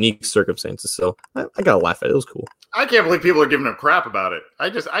such a unique circumstances. So I gotta laugh at it. It was cool. I can't believe people are giving him crap about it. I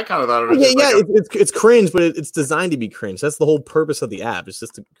kind of thought it was it's cringe, but it's designed to be cringe. That's the whole purpose of the app. It's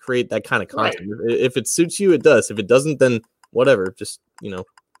just to create that kind of content. Right. If it suits you, it does. If it doesn't, then whatever. Just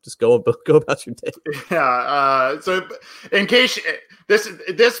go about your day. Yeah. So in case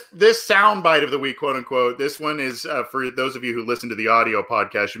this sound bite of the week, quote unquote, this one is for those of you who listen to the audio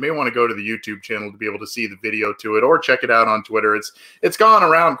podcast. You may want to go to the YouTube channel to be able to see the video to it, or check it out on Twitter. It's gone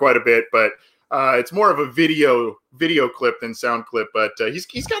around quite a bit, but it's more of a video clip than sound clip. But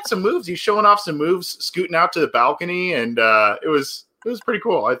he's got some moves. He's showing off some moves, scooting out to the balcony, and it was pretty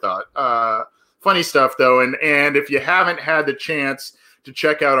cool, I thought. Funny stuff though, and if you haven't had the chance to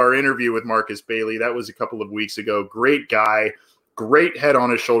check out our interview with Marcus Bailey, that was a couple of weeks ago. Great guy, great head on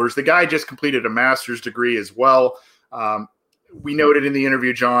his shoulders. The guy just completed a master's degree as well. We noted in the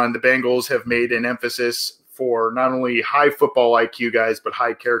interview, John, the Bengals have made an emphasis for not only high football IQ guys, but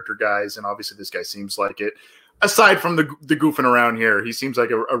high character guys. And obviously this guy seems like it. Aside from the goofing around here, he seems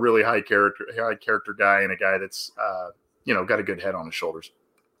like a really high character guy, and a guy that's, got a good head on his shoulders.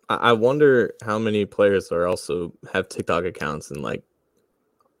 I wonder how many players also have TikTok accounts and like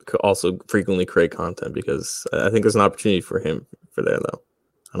also frequently create content, because I think there's an opportunity for him for there though.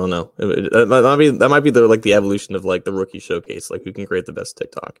 I don't know. That might be the evolution of like the rookie showcase, like who can create the best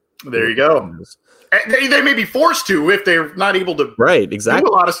TikTok. There you go. They may be forced to if they're not able to do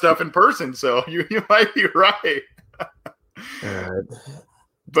a lot of stuff in person. So you might be right.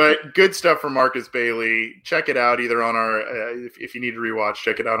 But good stuff from Marcus Bailey. Check it out either on our if you need to rewatch,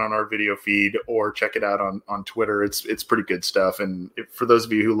 check it out on our video feed, or check it out on Twitter. It's pretty good stuff. And for those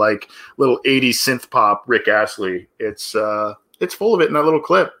of you who like little 80s synth pop Rick Astley, it's full of it in that little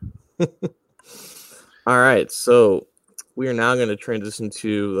clip. All right, so we are now going to transition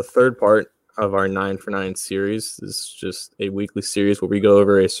to the third part of our 9 for 9 series. This is just a weekly series where we go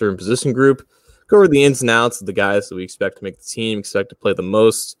over a certain position group, go over the ins and outs of the guys that we expect to make the team, expect to play the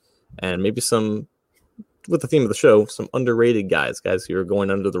most, and maybe some, with the theme of the show, some underrated guys who are going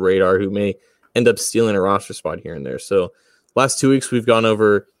under the radar who may end up stealing a roster spot here and there. So last 2 weeks, we've gone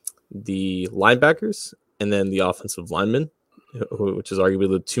over the linebackers and then the offensive linemen, which is arguably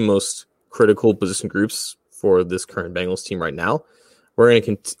the two most critical position groups for this current Bengals team right now. We're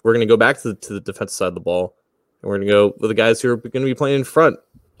going to go back to the defensive side of the ball, and we're going to go with the guys who are going to be playing in front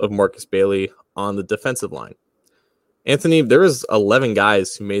of Marcus Bailey on the defensive line. Anthony, there was 11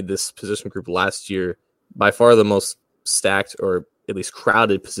 guys who made this position group last year, by far the most stacked or at least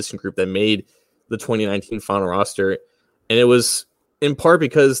crowded position group that made the 2019 final roster. And it was in part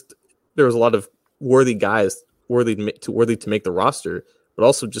because there was a lot of worthy guys worthy to make the roster, but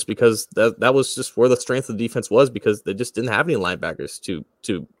also just because that was just where the strength of the defense was, because they just didn't have any linebackers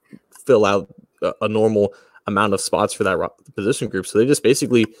to fill out a normal amount of spots for that position group. So they just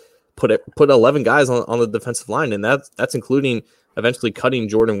basically put 11 guys on the defensive line, and that's including eventually cutting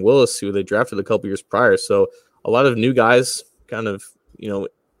Jordan Willis, who they drafted a couple years prior. So a lot of new guys kind of,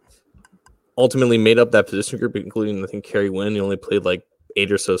 ultimately made up that position group, including, I think, Kerry Wynn. He only played like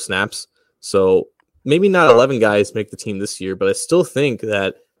 8 or so snaps. So maybe not 11 guys make the team this year, but I still think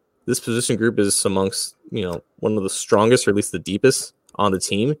that this position group is amongst, one of the strongest, or at least the deepest on the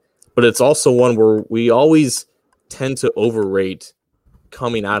team. But it's also one where we always tend to overrate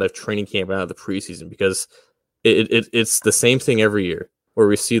coming out of training camp and out of the preseason, because it's the same thing every year, where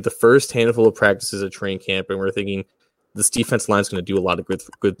we see the first handful of practices at training camp and we're thinking this defense line is going to do a lot of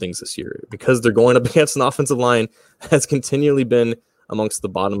good things this year, because they're going up against an offensive line that's continually been amongst the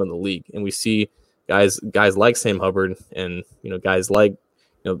bottom of the league. And we see guys like Sam Hubbard and guys like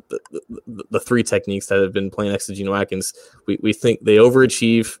the three techniques that have been playing next to Geno Atkins. We think they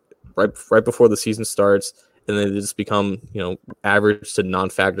overachieve right before the season starts, and then they just become average to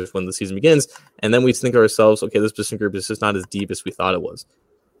non-factors when the season begins. And then we think to ourselves, okay, this position group is just not as deep as we thought it was.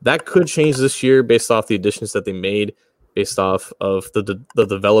 That could change this year based off the additions that they made, based off of the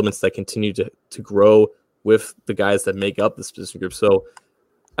developments that continue to grow with the guys that make up this position group. So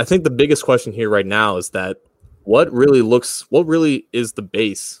I think the biggest question here right now is that what really is the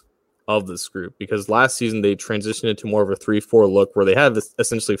base of this group? Because last season they transitioned into more of a 3-4 look where they have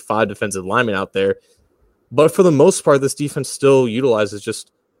essentially 5 defensive linemen out there. But for the most part, this defense still utilizes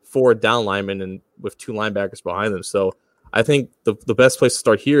just 4 down linemen and with 2 linebackers behind them. So I think the best place to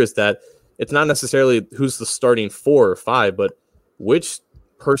start here is that it's not necessarily who's the starting 4 or 5, but which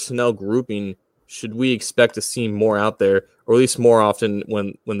personnel grouping should we expect to see more out there, or at least more often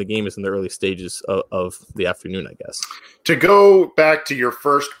when the game is in the early stages of the afternoon, I guess. To go back to your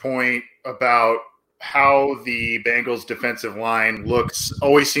first point about how the Bengals defensive line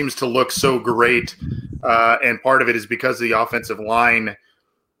always seems to look so great, and part of it is because of the offensive line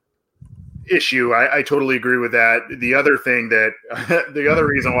issue. I totally agree with that. The other thing the other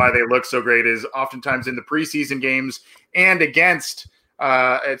reason why they look so great is oftentimes in the preseason games and against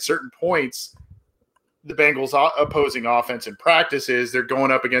at certain points, the Bengals opposing offense in practices, they're going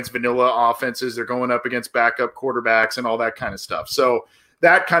up against vanilla offenses. They're going up against backup quarterbacks and all that kind of stuff. So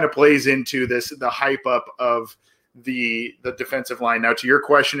that kind of plays into the hype up of the defensive line. Now, to your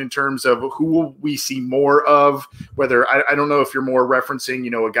question in terms of who will we see more of, whether I don't know if you're more referencing,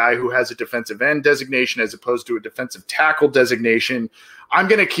 a guy who has a defensive end designation as opposed to a defensive tackle designation. I'm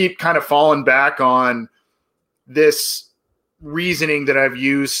going to keep kind of falling back on this reasoning that I've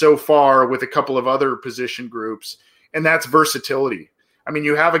used so far with a couple of other position groups, and that's versatility. I mean,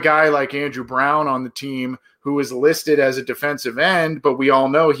 you have a guy like Andrew Brown on the team who is listed as a defensive end, but we all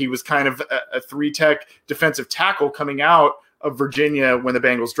know he was kind of a 3-tech defensive tackle coming out of Virginia when the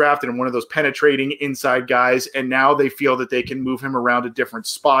Bengals drafted him, one of those penetrating inside guys, and now they feel that they can move him around to different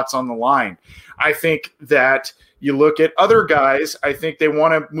spots on the line. I think that you look at other guys, I think they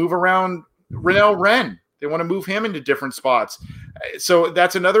want to move around Renell Wren. They want to move him into different spots. So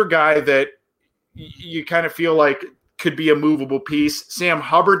that's another guy that you kind of feel like could be a movable piece. Sam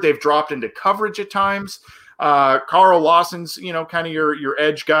Hubbard, they've dropped into coverage at times. Carl Lawson's, kind of your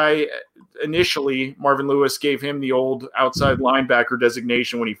edge guy. Initially, Marvin Lewis gave him the old outside linebacker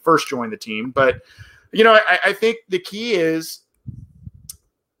designation when he first joined the team. But, I think the key is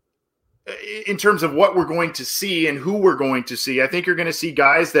in terms of what we're going to see and who we're going to see. I think you're going to see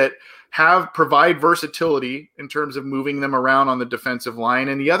guys that provide versatility in terms of moving them around on the defensive line.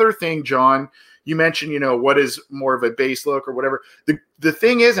 And the other thing, John, you mentioned, what is more of a base look or whatever. The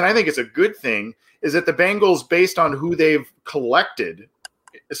thing is, and I think it's a good thing, is that the Bengals, based on who they've collected,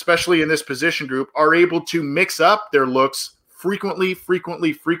 especially in this position group, are able to mix up their looks frequently.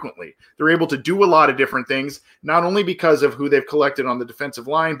 They're able to do a lot of different things, not only because of who they've collected on the defensive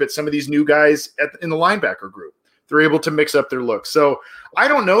line, but some of these new guys in the linebacker group. They're able to mix up their looks. So I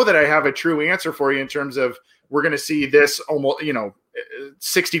don't know that I have a true answer for you in terms of we're going to see this almost,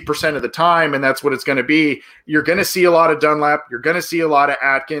 60% of the time, and that's what it's going to be. You're going to see a lot of Dunlap. You're going to see a lot of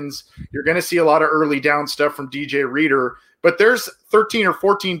Atkins. You're going to see a lot of early down stuff from DJ Reader. But there's 13 or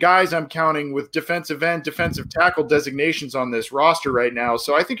 14 guys I'm counting with defensive end, defensive tackle designations on this roster right now.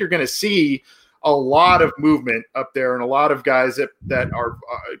 So I think you're going to see a lot of movement up there and a lot of guys that are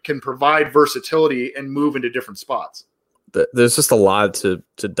can provide versatility and move into different spots. There's just a lot to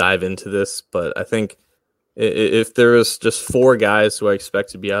dive into this, but I think if there is just 4 guys who I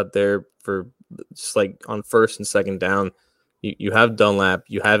expect to be out there for just like on first and second down, you have Dunlap,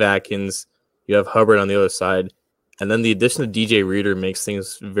 you have Atkins, you have Hubbard on the other side, and then the addition of DJ Reader makes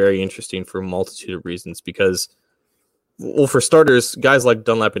things very interesting for a multitude of reasons because, well, for starters, guys like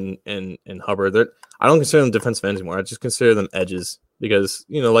Dunlap and Hubbard, I don't consider them defensive ends anymore. I just consider them edges because,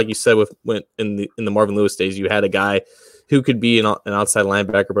 like you said, in the Marvin Lewis days, you had a guy who could be an outside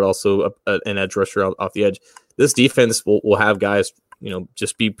linebacker, but also an edge rusher off the edge. This defense will have guys,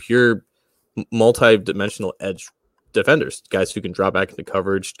 just be pure multi-dimensional edge defenders, guys who can drop back into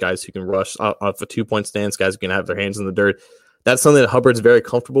coverage, guys who can rush off a 2-point stance, guys who can have their hands in the dirt. That's something that Hubbard's very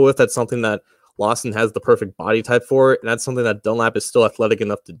comfortable with. That's something that Lawson has the perfect body type for, and that's something that Dunlap is still athletic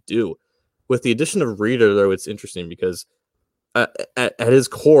enough to do. With the addition of Reader, though, it's interesting because at his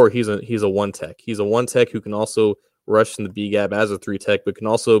core, he's a 1-tech. He's a 1-tech who can also rush in the B-gap as a 3-tech, but can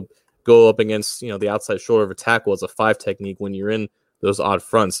also go up against the outside shoulder of a tackle as a 5 technique when you're in those odd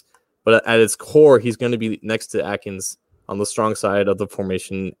fronts. But at its core, he's going to be next to Atkins on the strong side of the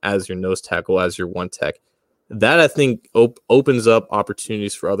formation as your nose tackle, as your 1-tech. that I think opens up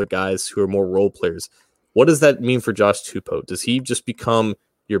opportunities for other guys who are more role players. What does that mean for Josh Tupou? Does he just become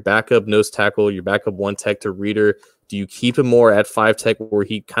your backup nose tackle, your backup one tech to Reader? Do you keep him more at 5 tech where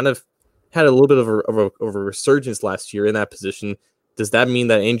he kind of had a little bit of a resurgence last year in that position? Does that mean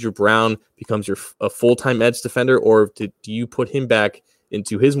that Andrew Brown becomes a full-time edge defender, or do you put him back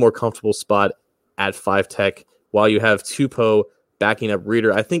into his more comfortable spot at 5 tech while you have Tupou backing up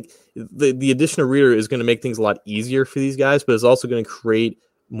Reader? I think the addition of Reader is going to make things a lot easier for these guys, but it's also going to create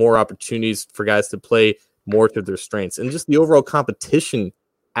more opportunities for guys to play more to their strengths. And just the overall competition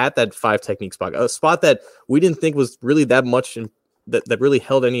at that 5 technique spot, a spot that we didn't think was really that much that really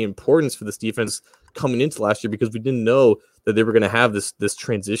held any importance for this defense coming into last year, because we didn't know that they were going to have this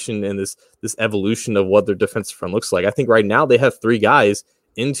transition and this evolution of what their defensive front looks like. I think right now they have 3 guys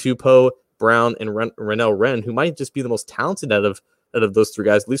in Tupou, Brown, and Renell Wren, who might just be the most talented out of those 3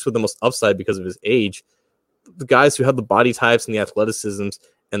 guys, at least with the most upside because of his age. The guys who have the body types and the athleticisms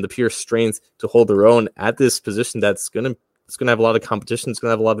and the pure strength to hold their own at this position that's going to have a lot of competition. It's going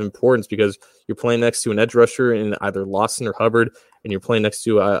to have a lot of importance because you're playing next to an edge rusher in either Lawson or Hubbard, and you're playing next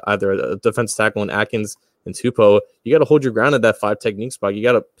to either a defensive tackle in Atkins and Tupou. You got to hold your ground at that 5 technique spot. You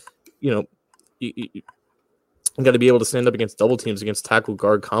got to, you got to be able to stand up against double teams, against tackle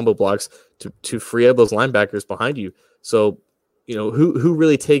guard combo blocks to free up those linebackers behind you. So, who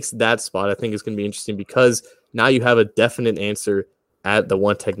really takes that spot, I think is going to be interesting, because now you have a definite answer at the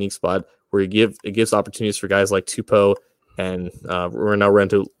 1 technique spot where it gives opportunities for guys like Tupou and Renell Wren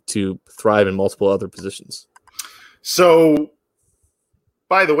to thrive in multiple other positions. So,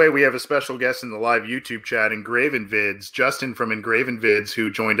 by the way, we have a special guest in the live YouTube chat, Engraven Vids, Justin from Engraven Vids, who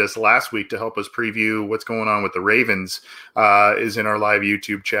joined us last week to help us preview what's going on with the Ravens, is in our live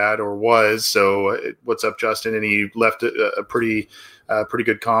YouTube chat, or was. So what's up, Justin? And he left a pretty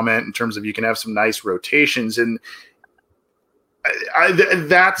good comment in terms of you can have some nice rotations. And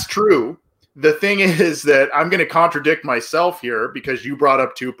that's true. The thing is that I'm going to contradict myself here, because you brought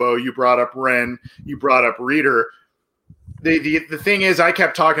up Tupou, you brought up Wren, you brought up Reader. The thing is, I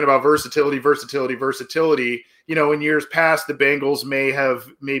kept talking about versatility. In years past, the Bengals may have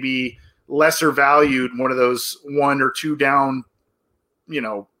maybe lesser valued one of those 1 or 2 down,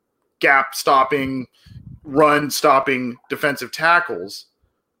 gap stopping, run stopping defensive tackles.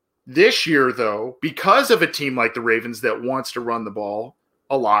 This year, though, because of a team like the Ravens that wants to run the ball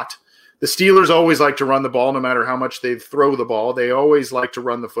a lot, the Steelers always like to run the ball no matter how much they throw the ball. They always like to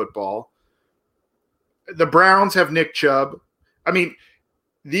run the football. The Browns have Nick Chubb. I mean,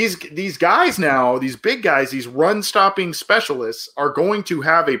 these guys now, these big guys, these run-stopping specialists are going to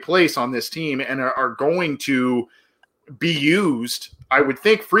have a place on this team and are going to be used, I would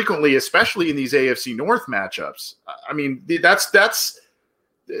think, frequently, especially in these AFC North matchups. I mean,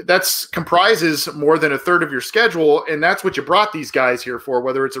 that's comprises more than a third of your schedule, and that's what you brought these guys here for,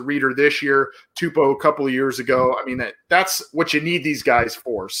 whether it's a Reader this year, Tupou a couple of years ago. I mean, that's what you need these guys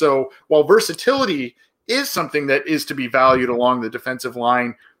for. So while versatility is something that is to be valued along the defensive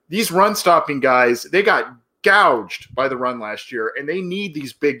line, these run-stopping guys, they got gouged by the run last year, and they need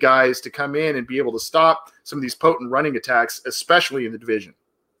these big guys to come in and be able to stop some of these potent running attacks, especially in the division.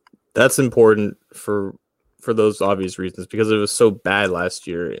 That's important for those obvious reasons, because it was so bad last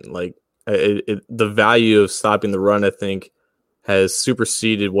year, and the value of stopping the run, I think, has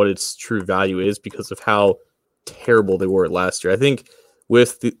superseded what its true value is because of how terrible they were last year. I think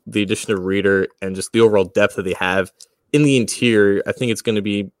with the addition of Reader and just the overall depth that they have in the interior, I think it's going to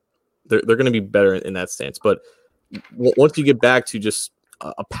be they're going to be better in that stance. But once you get back to just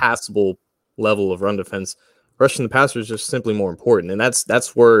a passable level of run defense, rushing the passer is just simply more important, and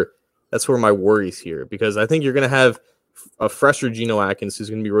that's where my worries here, because I think you're going to have a fresher Geno Atkins who's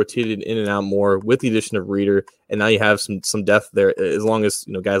going to be rotated in and out more with the addition of Reader, and now you have some depth there. As long as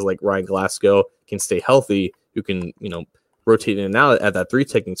guys like Ryan Glasgow can stay healthy, who can rotate in and out at that 3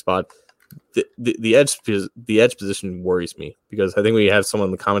 technique spot. The edge position worries me, because I think we have someone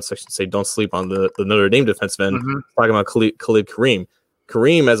in the comment section say don't sleep on the Notre Dame defensive end, talking about Khalid Kareem.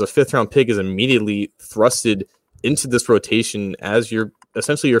 Kareem, as a 5th-round pick, is immediately thrusted into this rotation as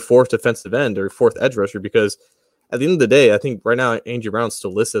essentially your 4th defensive end or 4th edge rusher, because at the end of the day, I think right now Andrew Brown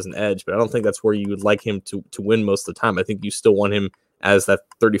still lists as an edge, but I don't think that's where you would like him to win most of the time. I think you still want him as that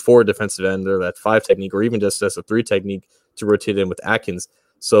 34 defensive end or that 5 technique, or even just as a 3 technique to rotate in with Atkins.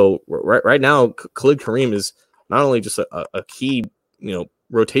 So right now, Khalid Kareem is not only just a key,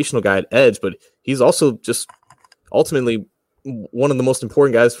 rotational guy at edge, but he's also just ultimately one of the most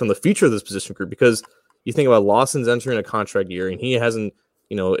important guys from the future of this position group, because you think about Lawson's entering a contract year, and he hasn't,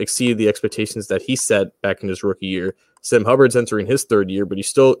 exceeded the expectations that he set back in his rookie year. Sam Hubbard's entering his 3rd year, but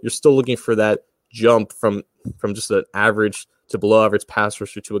you're still looking for that jump from just an average to below average pass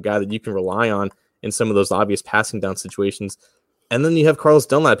rusher to a guy that you can rely on in some of those obvious passing down situations. And then you have Carlos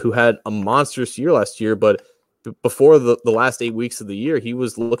Dunlap, who had a monstrous year last year, but before the last 8 weeks of the year, he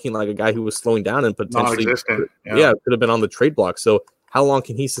was looking like a guy who was slowing down and potentially could have been on the trade block. So how long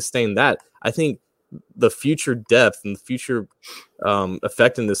can he sustain that? I think the future depth and the future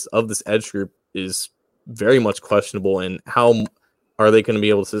effectiveness of this edge group is very much questionable, and how are they going to be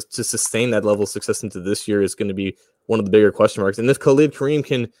able to sustain that level of success into this year is going to be one of the bigger question marks. And if Khalid Kareem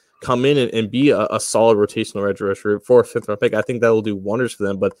can come in and be a solid rotational edge rusher for a fifth-round pick, I think that will do wonders for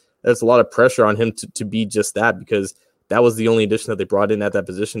them. But there's a lot of pressure on him to be just that, because that was the only addition that they brought in at that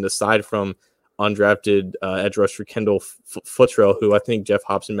position, aside from undrafted edge rusher Kendall Futrell, who I think Jeff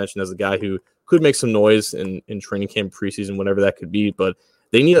Hobson mentioned as a guy who could make some noise in training camp, preseason, whenever that could be. But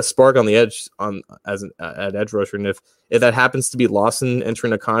they need a spark on the edge at edge rusher. And if that happens to be Lawson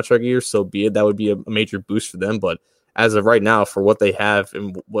entering a contract year, so be it. That would be a major boost for them. But as of right now, for what they have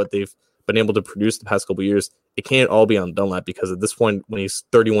and what they've been able to produce the past couple of years, it can't all be on Dunlap, because at this point, when he's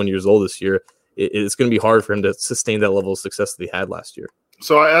 31 years old this year, it's going to be hard for him to sustain that level of success that he had last year.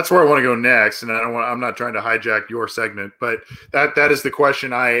 So that's where I want to go next, and I'm not trying to hijack your segment, but that is the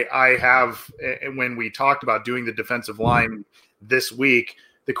question I have when we talked about doing the defensive line this week.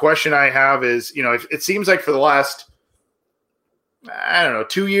 The question I have is, if it seems like for the last,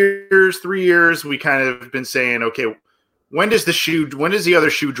 2 years, 3 years, we kind of been saying, okay, when does the other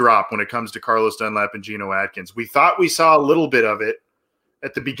shoe drop when it comes to Carlos Dunlap and Geno Atkins? We thought we saw a little bit of it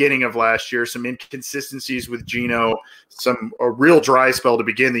at the beginning of last year, some inconsistencies with Geno, a real dry spell to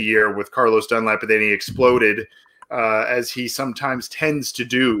begin the year with Carlos Dunlap, but then he exploded as he sometimes tends to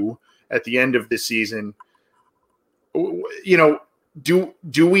do at the end of the season. Do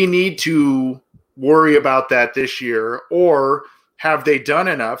we need to worry about that this year, or have they done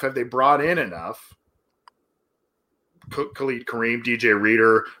enough? Have they brought in enough? Khalid Kareem, DJ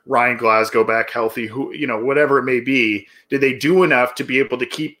Reader, Ryan Glasgow back healthy, whatever it may be. Did they do enough to be able to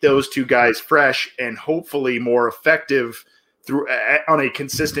keep those two guys fresh and hopefully more effective on a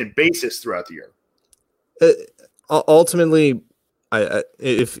consistent basis throughout the year? Ultimately,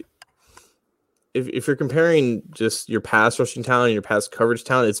 if you're comparing just your pass rushing talent and your pass coverage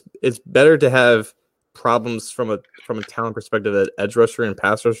talent, it's better to have problems from a talent perspective at edge rusher and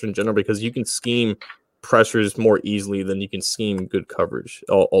pass rusher in general, because you can scheme pressures more easily than you can scheme good coverage.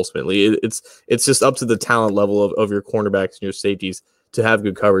 Ultimately, it's just up to the talent level of your cornerbacks and your safeties to have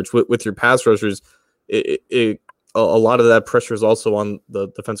good coverage. With your pass rushers, a lot of that pressure is also on the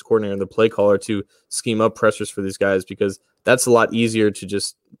defensive coordinator and the play caller to scheme up pressures for these guys, because that's a lot easier to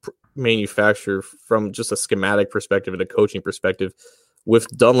just manufacture from just a schematic perspective and a coaching perspective. With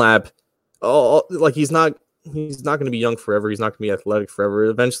Dunlap, he's not going to be young forever. He's not going to be athletic forever.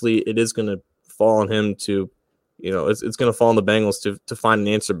 Eventually, it is going to fall on him to, it's going to fall on the Bengals to find an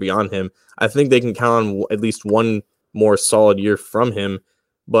answer beyond him. I think they can count on at least one more solid year from him,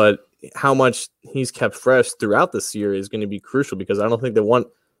 but how much he's kept fresh throughout this year is going to be crucial, because I don't think they want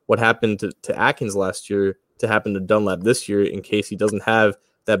what happened to Atkins last year to happen to Dunlap this year in case he doesn't have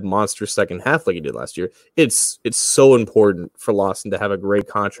that monster second half like he did last year. It's so important for Lawson to have a great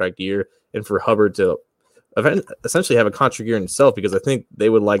contract year and for Hubbard to essentially have a contract year in himself, because I think they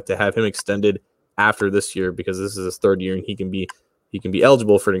would like to have him extended after this year, because this is his third year and he can be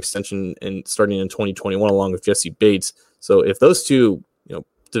eligible for an extension and starting in 2021 along with Jesse Bates. So if those two,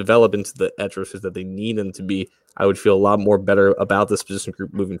 develop into the edge rushers that they need them to be, I would feel a lot more better about this position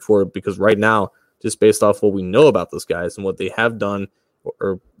group moving forward, because right now, just based off what we know about those guys and what they have done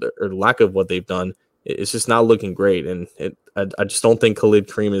or lack of what they've done, it's just not looking great. And I just don't think Khalid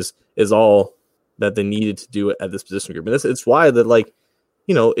Kareem is all that they needed to do at this position group. And it's why that,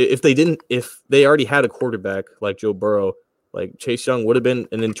 if they already had a quarterback like Joe Burrow, like Chase Young would have been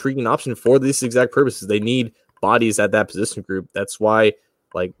an intriguing option for these exact purposes. They need bodies at that position group. That's why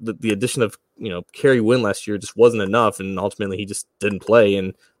the addition of, Kerry Wynn last year just wasn't enough. And ultimately he just didn't play.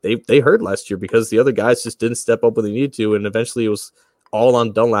 And they hurt last year because the other guys just didn't step up when they needed to. And eventually it was all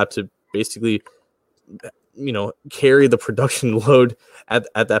on Dunlap to basically, carry the production load at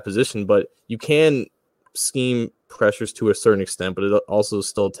that position. But you can scheme pressures to a certain extent, but it also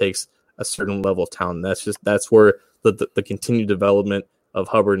still takes a certain level of talent. That's where the continued development of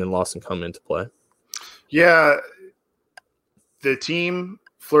Hubbard and Lawson come into play. Yeah. The team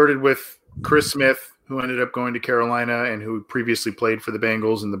flirted with Chris Smith, who ended up going to Carolina and who previously played for the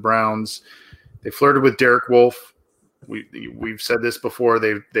Bengals and the Browns. They flirted with Derek Wolfe. We've said this before.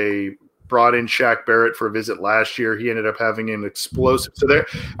 They brought in Shaq Barrett for a visit last year. He ended up having an explosive. So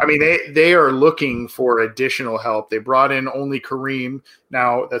they are looking for additional help. They brought in only Kareem.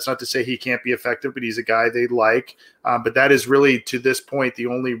 Now, that's not to say he can't be effective, but he's a guy they like. But that is really, to this point, the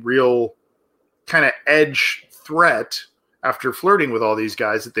only real kind of edge threat after flirting with all these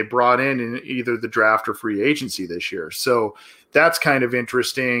guys that they brought in either the draft or free agency this year. So that's kind of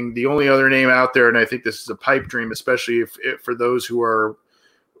interesting. The only other name out there, and I think this is a pipe dream, especially if for those who are,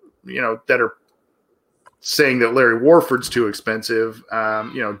 that are saying that Larry Warford's too expensive.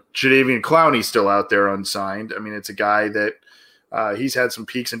 Jadeveon Clowney's still out there unsigned. I mean, it's a guy that he's had some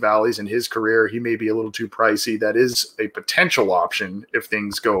peaks and valleys in his career. He may be a little too pricey. That is a potential option if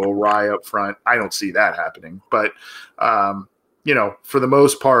things go awry up front. I don't see that happening. But, for the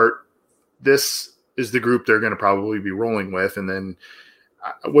most part, this is the group they're going to probably be rolling with. And then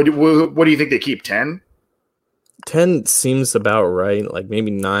what do you think they keep, 10? 10 seems about right, like maybe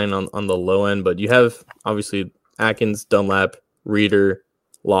 9 on the low end. But you have, obviously, Atkins, Dunlap, Reeder,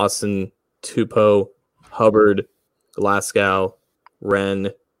 Lawson, Tupou, Hubbard, Glasgow, Wren.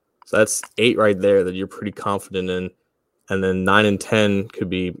 So that's 8 right there that you're pretty confident in. And then 9 and 10 could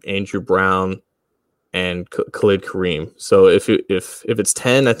be Andrew Brown and Khalid Kareem. So if it's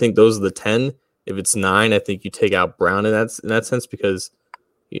 10, I think those are the 10. If it's 9, I think you take out Brown in that sense, because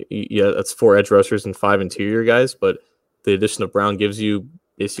that's 4 edge rushers and 5 interior guys. But the addition of Brown gives you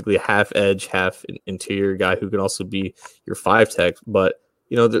basically a half edge, half interior guy who can also be your 5 tech. But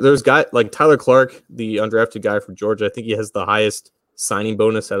there's guys like Tyler Clark, the undrafted guy for Georgia. I think he has the highest signing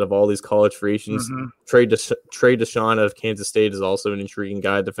bonus out of all these college free agents. Mm-hmm. Trey Deshawn out of Kansas State is also an intriguing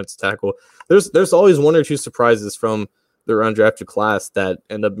guy, defensive tackle. There's always 1 or 2 surprises from their undrafted class that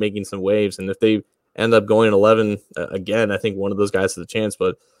end up making some waves. And if they end up going 11 again, I think one of those guys has a chance.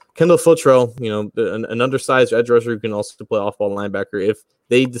 But Kendall Futrell, an undersized edge rusher who can also play off-ball linebacker. If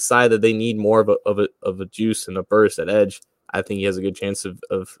they decide that they need more of a juice and a burst at edge, I think he has a good chance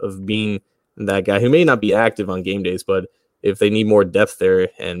of being that guy who may not be active on game days, but if they need more depth there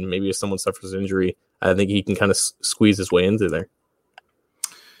and maybe if someone suffers an injury, I think he can kind of squeeze his way into there.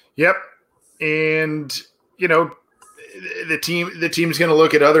 Yep. And, the team's going to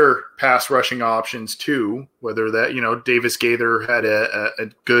look at other pass rushing options too, whether that, Davis Gaither had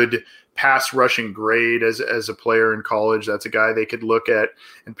a good pass rushing grade as a player in college. That's a guy they could look at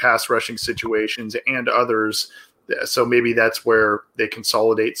in pass rushing situations, and others. So maybe that's where they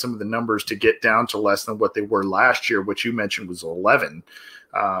consolidate some of the numbers to get down to less than what they were last year, which you mentioned was 11.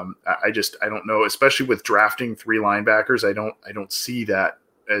 I don't know, especially with drafting 3 linebackers. I don't see that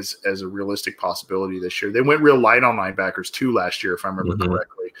as a realistic possibility this year. They went real light on linebackers too last year, if I remember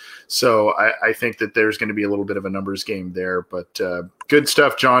correctly. So I think that there's going to be a little bit of a numbers game there, but good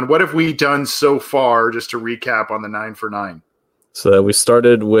stuff, John. What have we done so far, just to recap on the 9 for 9? So we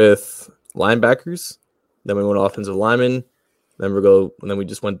started with linebackers, then we went offensive linemen, then we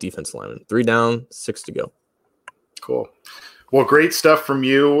just went defensive linemen. 3 down, 6 to go. Cool. Well, great stuff from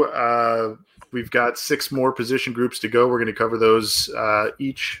you. We've got 6 more position groups to go. We're going to cover those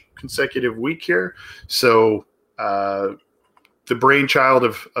each consecutive week here. So the brainchild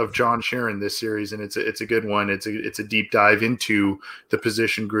of John Sheeran this series, and it's a good one. It's a deep dive into the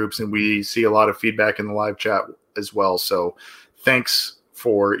position groups, and we see a lot of feedback in the live chat as well. So thanks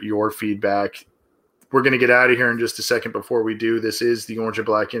for your feedback. We're going to get out of here in just a second. Before we do, this is the Orange and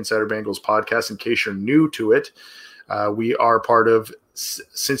Black Insider Bengals podcast. In case you're new to it, we are part of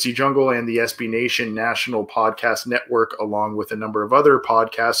Cincy Jungle and the SB Nation National Podcast Network, along with a number of other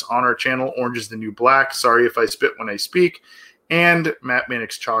podcasts on our channel. Orange is the New Black, Sorry If I Spit When I Speak, and Matt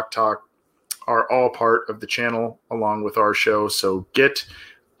Minnick's Chalk Talk are all part of the channel along with our show. So get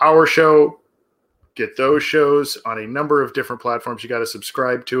our show, get those shows on a number of different platforms. You got to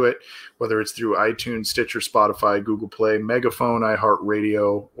subscribe to it, whether it's through iTunes, Stitcher, Spotify, Google Play, Megaphone,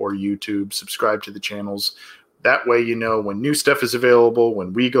 iHeartRadio, or YouTube. Subscribe to the channels. That way you know when new stuff is available,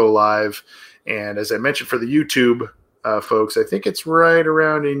 when we go live. And as I mentioned for the YouTube folks, I think it's right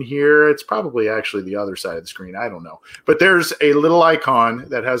around in here. It's probably actually the other side of the screen. I don't know. But there's a little icon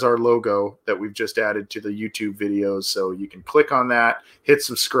that has our logo that we've just added to the YouTube videos. So you can click on that, hit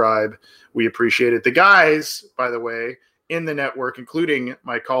subscribe. We appreciate it. The guys, by the way, in the network, including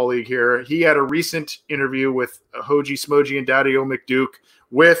my colleague here, he had a recent interview with Hoji Smoji and Daddy-O McDuke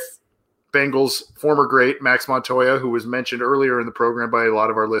with Bengals former great Max Montoya, who was mentioned earlier in the program by a lot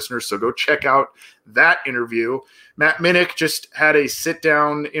of our listeners. So go check out that interview. Matt Minnick just had a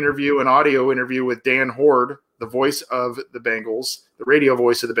sit-down interview, an audio interview with Dan Hoard, the voice of the Bengals, the radio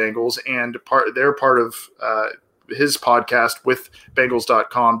voice of the Bengals, and they're part of his podcast with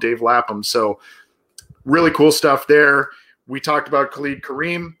Bengals.com, Dave Lapham. So really cool stuff there. We talked about Khalid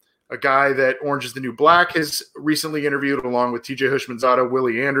Kareem. a guy that Orange is the New Black has recently interviewed, along with TJ Hushmanzada,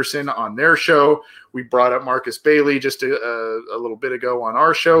 Willie Anderson on their show. We brought up Marcus Bailey just a little bit ago on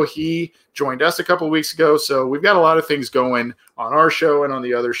our show. He joined us a couple of weeks ago. So we've got a lot of things going on our show and on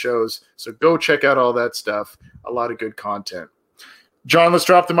the other shows. So go check out all that stuff. A lot of good content. John, let's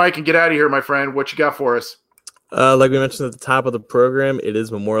drop the mic and get out of here, my friend. What you got for us? Like we mentioned at the top of the program, it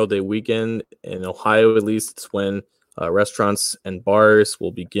is Memorial Day weekend. In Ohio, at least, it's when restaurants and bars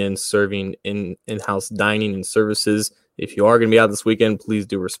will begin serving in-house dining and services. If you are going to be out this weekend, please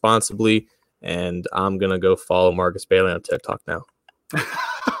do responsibly. And I'm going to go follow Marcus Bailey on TikTok now.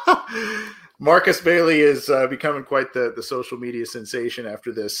 Marcus Bailey is becoming quite the social media sensation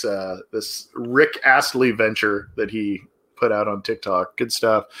after this Rick Astley venture that he put out on TikTok. Good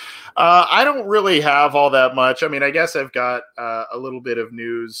stuff. I don't really have all that much. I mean, I guess I've got a little bit of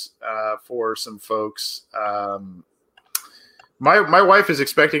news for some folks. My wife is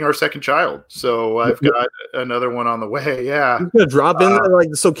expecting our second child, so I've got another one on the way. Yeah, you're gonna drop in there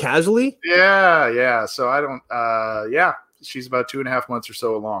like so casually. Yeah. So I don't. Yeah, she's about 2.5 months or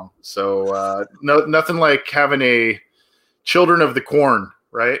so along. So nothing like having a children of the corn,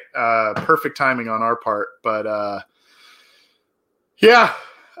 right? Perfect timing on our part, but yeah.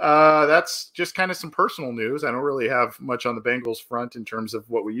 That's just kind of some personal news. I don't really have much on the Bengals front in terms of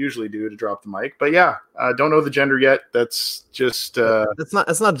what we usually do to drop the mic, but yeah, don't know the gender yet. That's just that's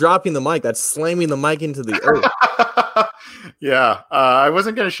not dropping the mic. That's slamming the mic into the earth. Yeah. I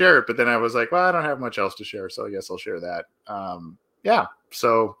wasn't going to share it, but then I was like, well, I don't have much else to share, so I guess I'll share that. Yeah.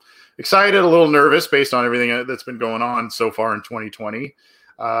 So excited, a little nervous based on everything that's been going on so far in 2020.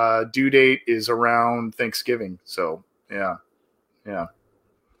 Due date is around Thanksgiving. So yeah.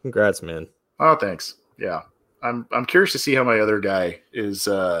 Congrats, man. Oh, thanks. Yeah. I'm curious to see how my other guy is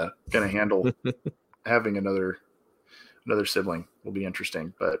going to handle having another sibling. Will be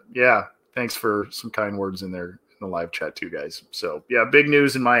interesting. But yeah, thanks for some kind words in there in the live chat too, guys. So yeah, big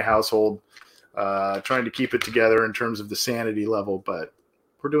news in my household. Trying to keep it together in terms of the sanity level, but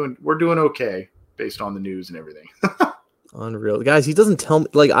we're doing okay based on the news and everything. Unreal, guys. He doesn't tell me.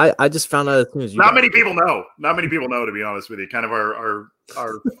 Like I just found out as soon as you. Not many people know. Not many people know, to be honest with you. Kind of our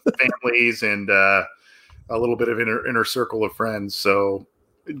families and a little bit of inner circle of friends. So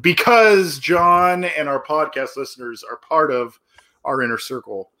because John and our podcast listeners are part of our inner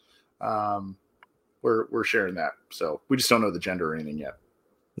circle, we're sharing that. So we just don't know the gender or anything yet.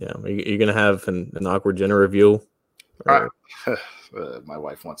 Yeah, are you gonna have an awkward gender reveal? My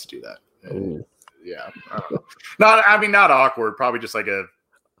wife wants to do that. Ooh. Yeah, I don't know. Not awkward. Probably just like a.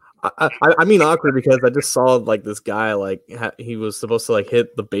 I mean awkward because I just saw like this guy like he was supposed to like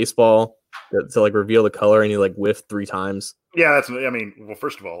hit the baseball to like reveal the color and he like whiffed 3 times. Yeah, that's. I mean, well,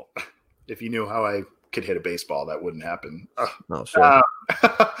 first of all, if you knew how I could hit a baseball, that wouldn't happen. No, sure.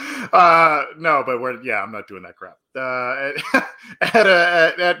 No, but I'm not doing that crap.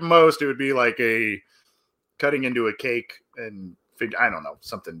 At most, it would be like a cutting into a cake and. I don't know,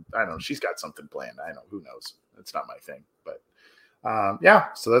 something. I don't know. She's got something planned. I don't know. Who knows? It's not my thing. But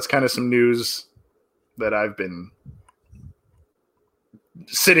yeah, so that's kind of some news that I've been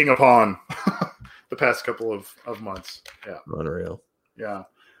sitting upon the past couple of months. Yeah. Unreal. Yeah.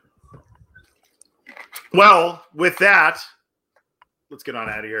 Well, with that, let's get on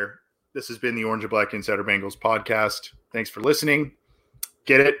out of here. This has been the Orange and Black Insider Bengals podcast. Thanks for listening.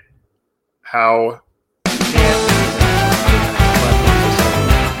 Get it? How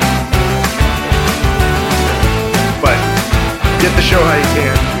get the show how you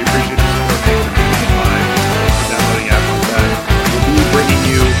can. We appreciate the support. Thanks for being live and downloading after that. We'll be bringing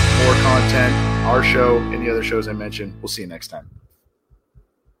you more content, our show, and the other shows I mentioned. We'll see you next time.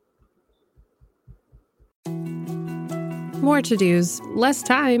 More to-dos, less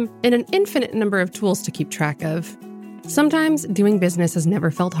time, and an infinite number of tools to keep track of. Sometimes doing business has never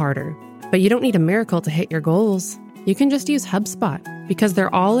felt harder, but you don't need a miracle to hit your goals. You can just use HubSpot because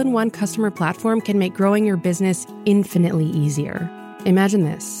their all-in-one customer platform can make growing your business infinitely easier. Imagine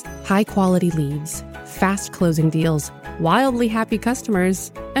this: high-quality leads, fast closing deals, wildly happy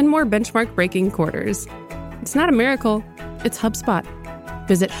customers, and more benchmark-breaking quarters. It's not a miracle, it's HubSpot.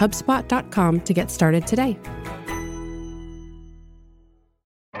 Visit HubSpot.com to get started today.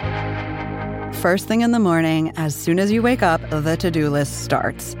 First thing in the morning, as soon as you wake up, the to-do list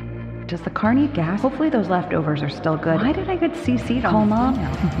starts. Does the car need gas? Hopefully those leftovers are still good. Why did I get CC'd on Mom?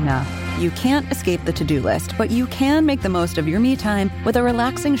 No. You can't escape the to-do list, but you can make the most of your me time with a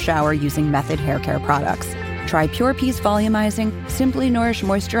relaxing shower using Method Hair Care products. Try Pure Peace Volumizing, Simply Nourish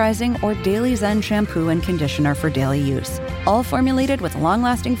Moisturizing, or Daily Zen Shampoo and Conditioner for daily use. All formulated with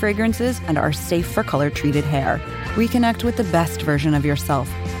long-lasting fragrances and are safe for color-treated hair. Reconnect with the best version of yourself.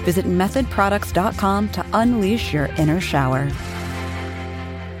 Visit methodproducts.com to unleash your inner shower.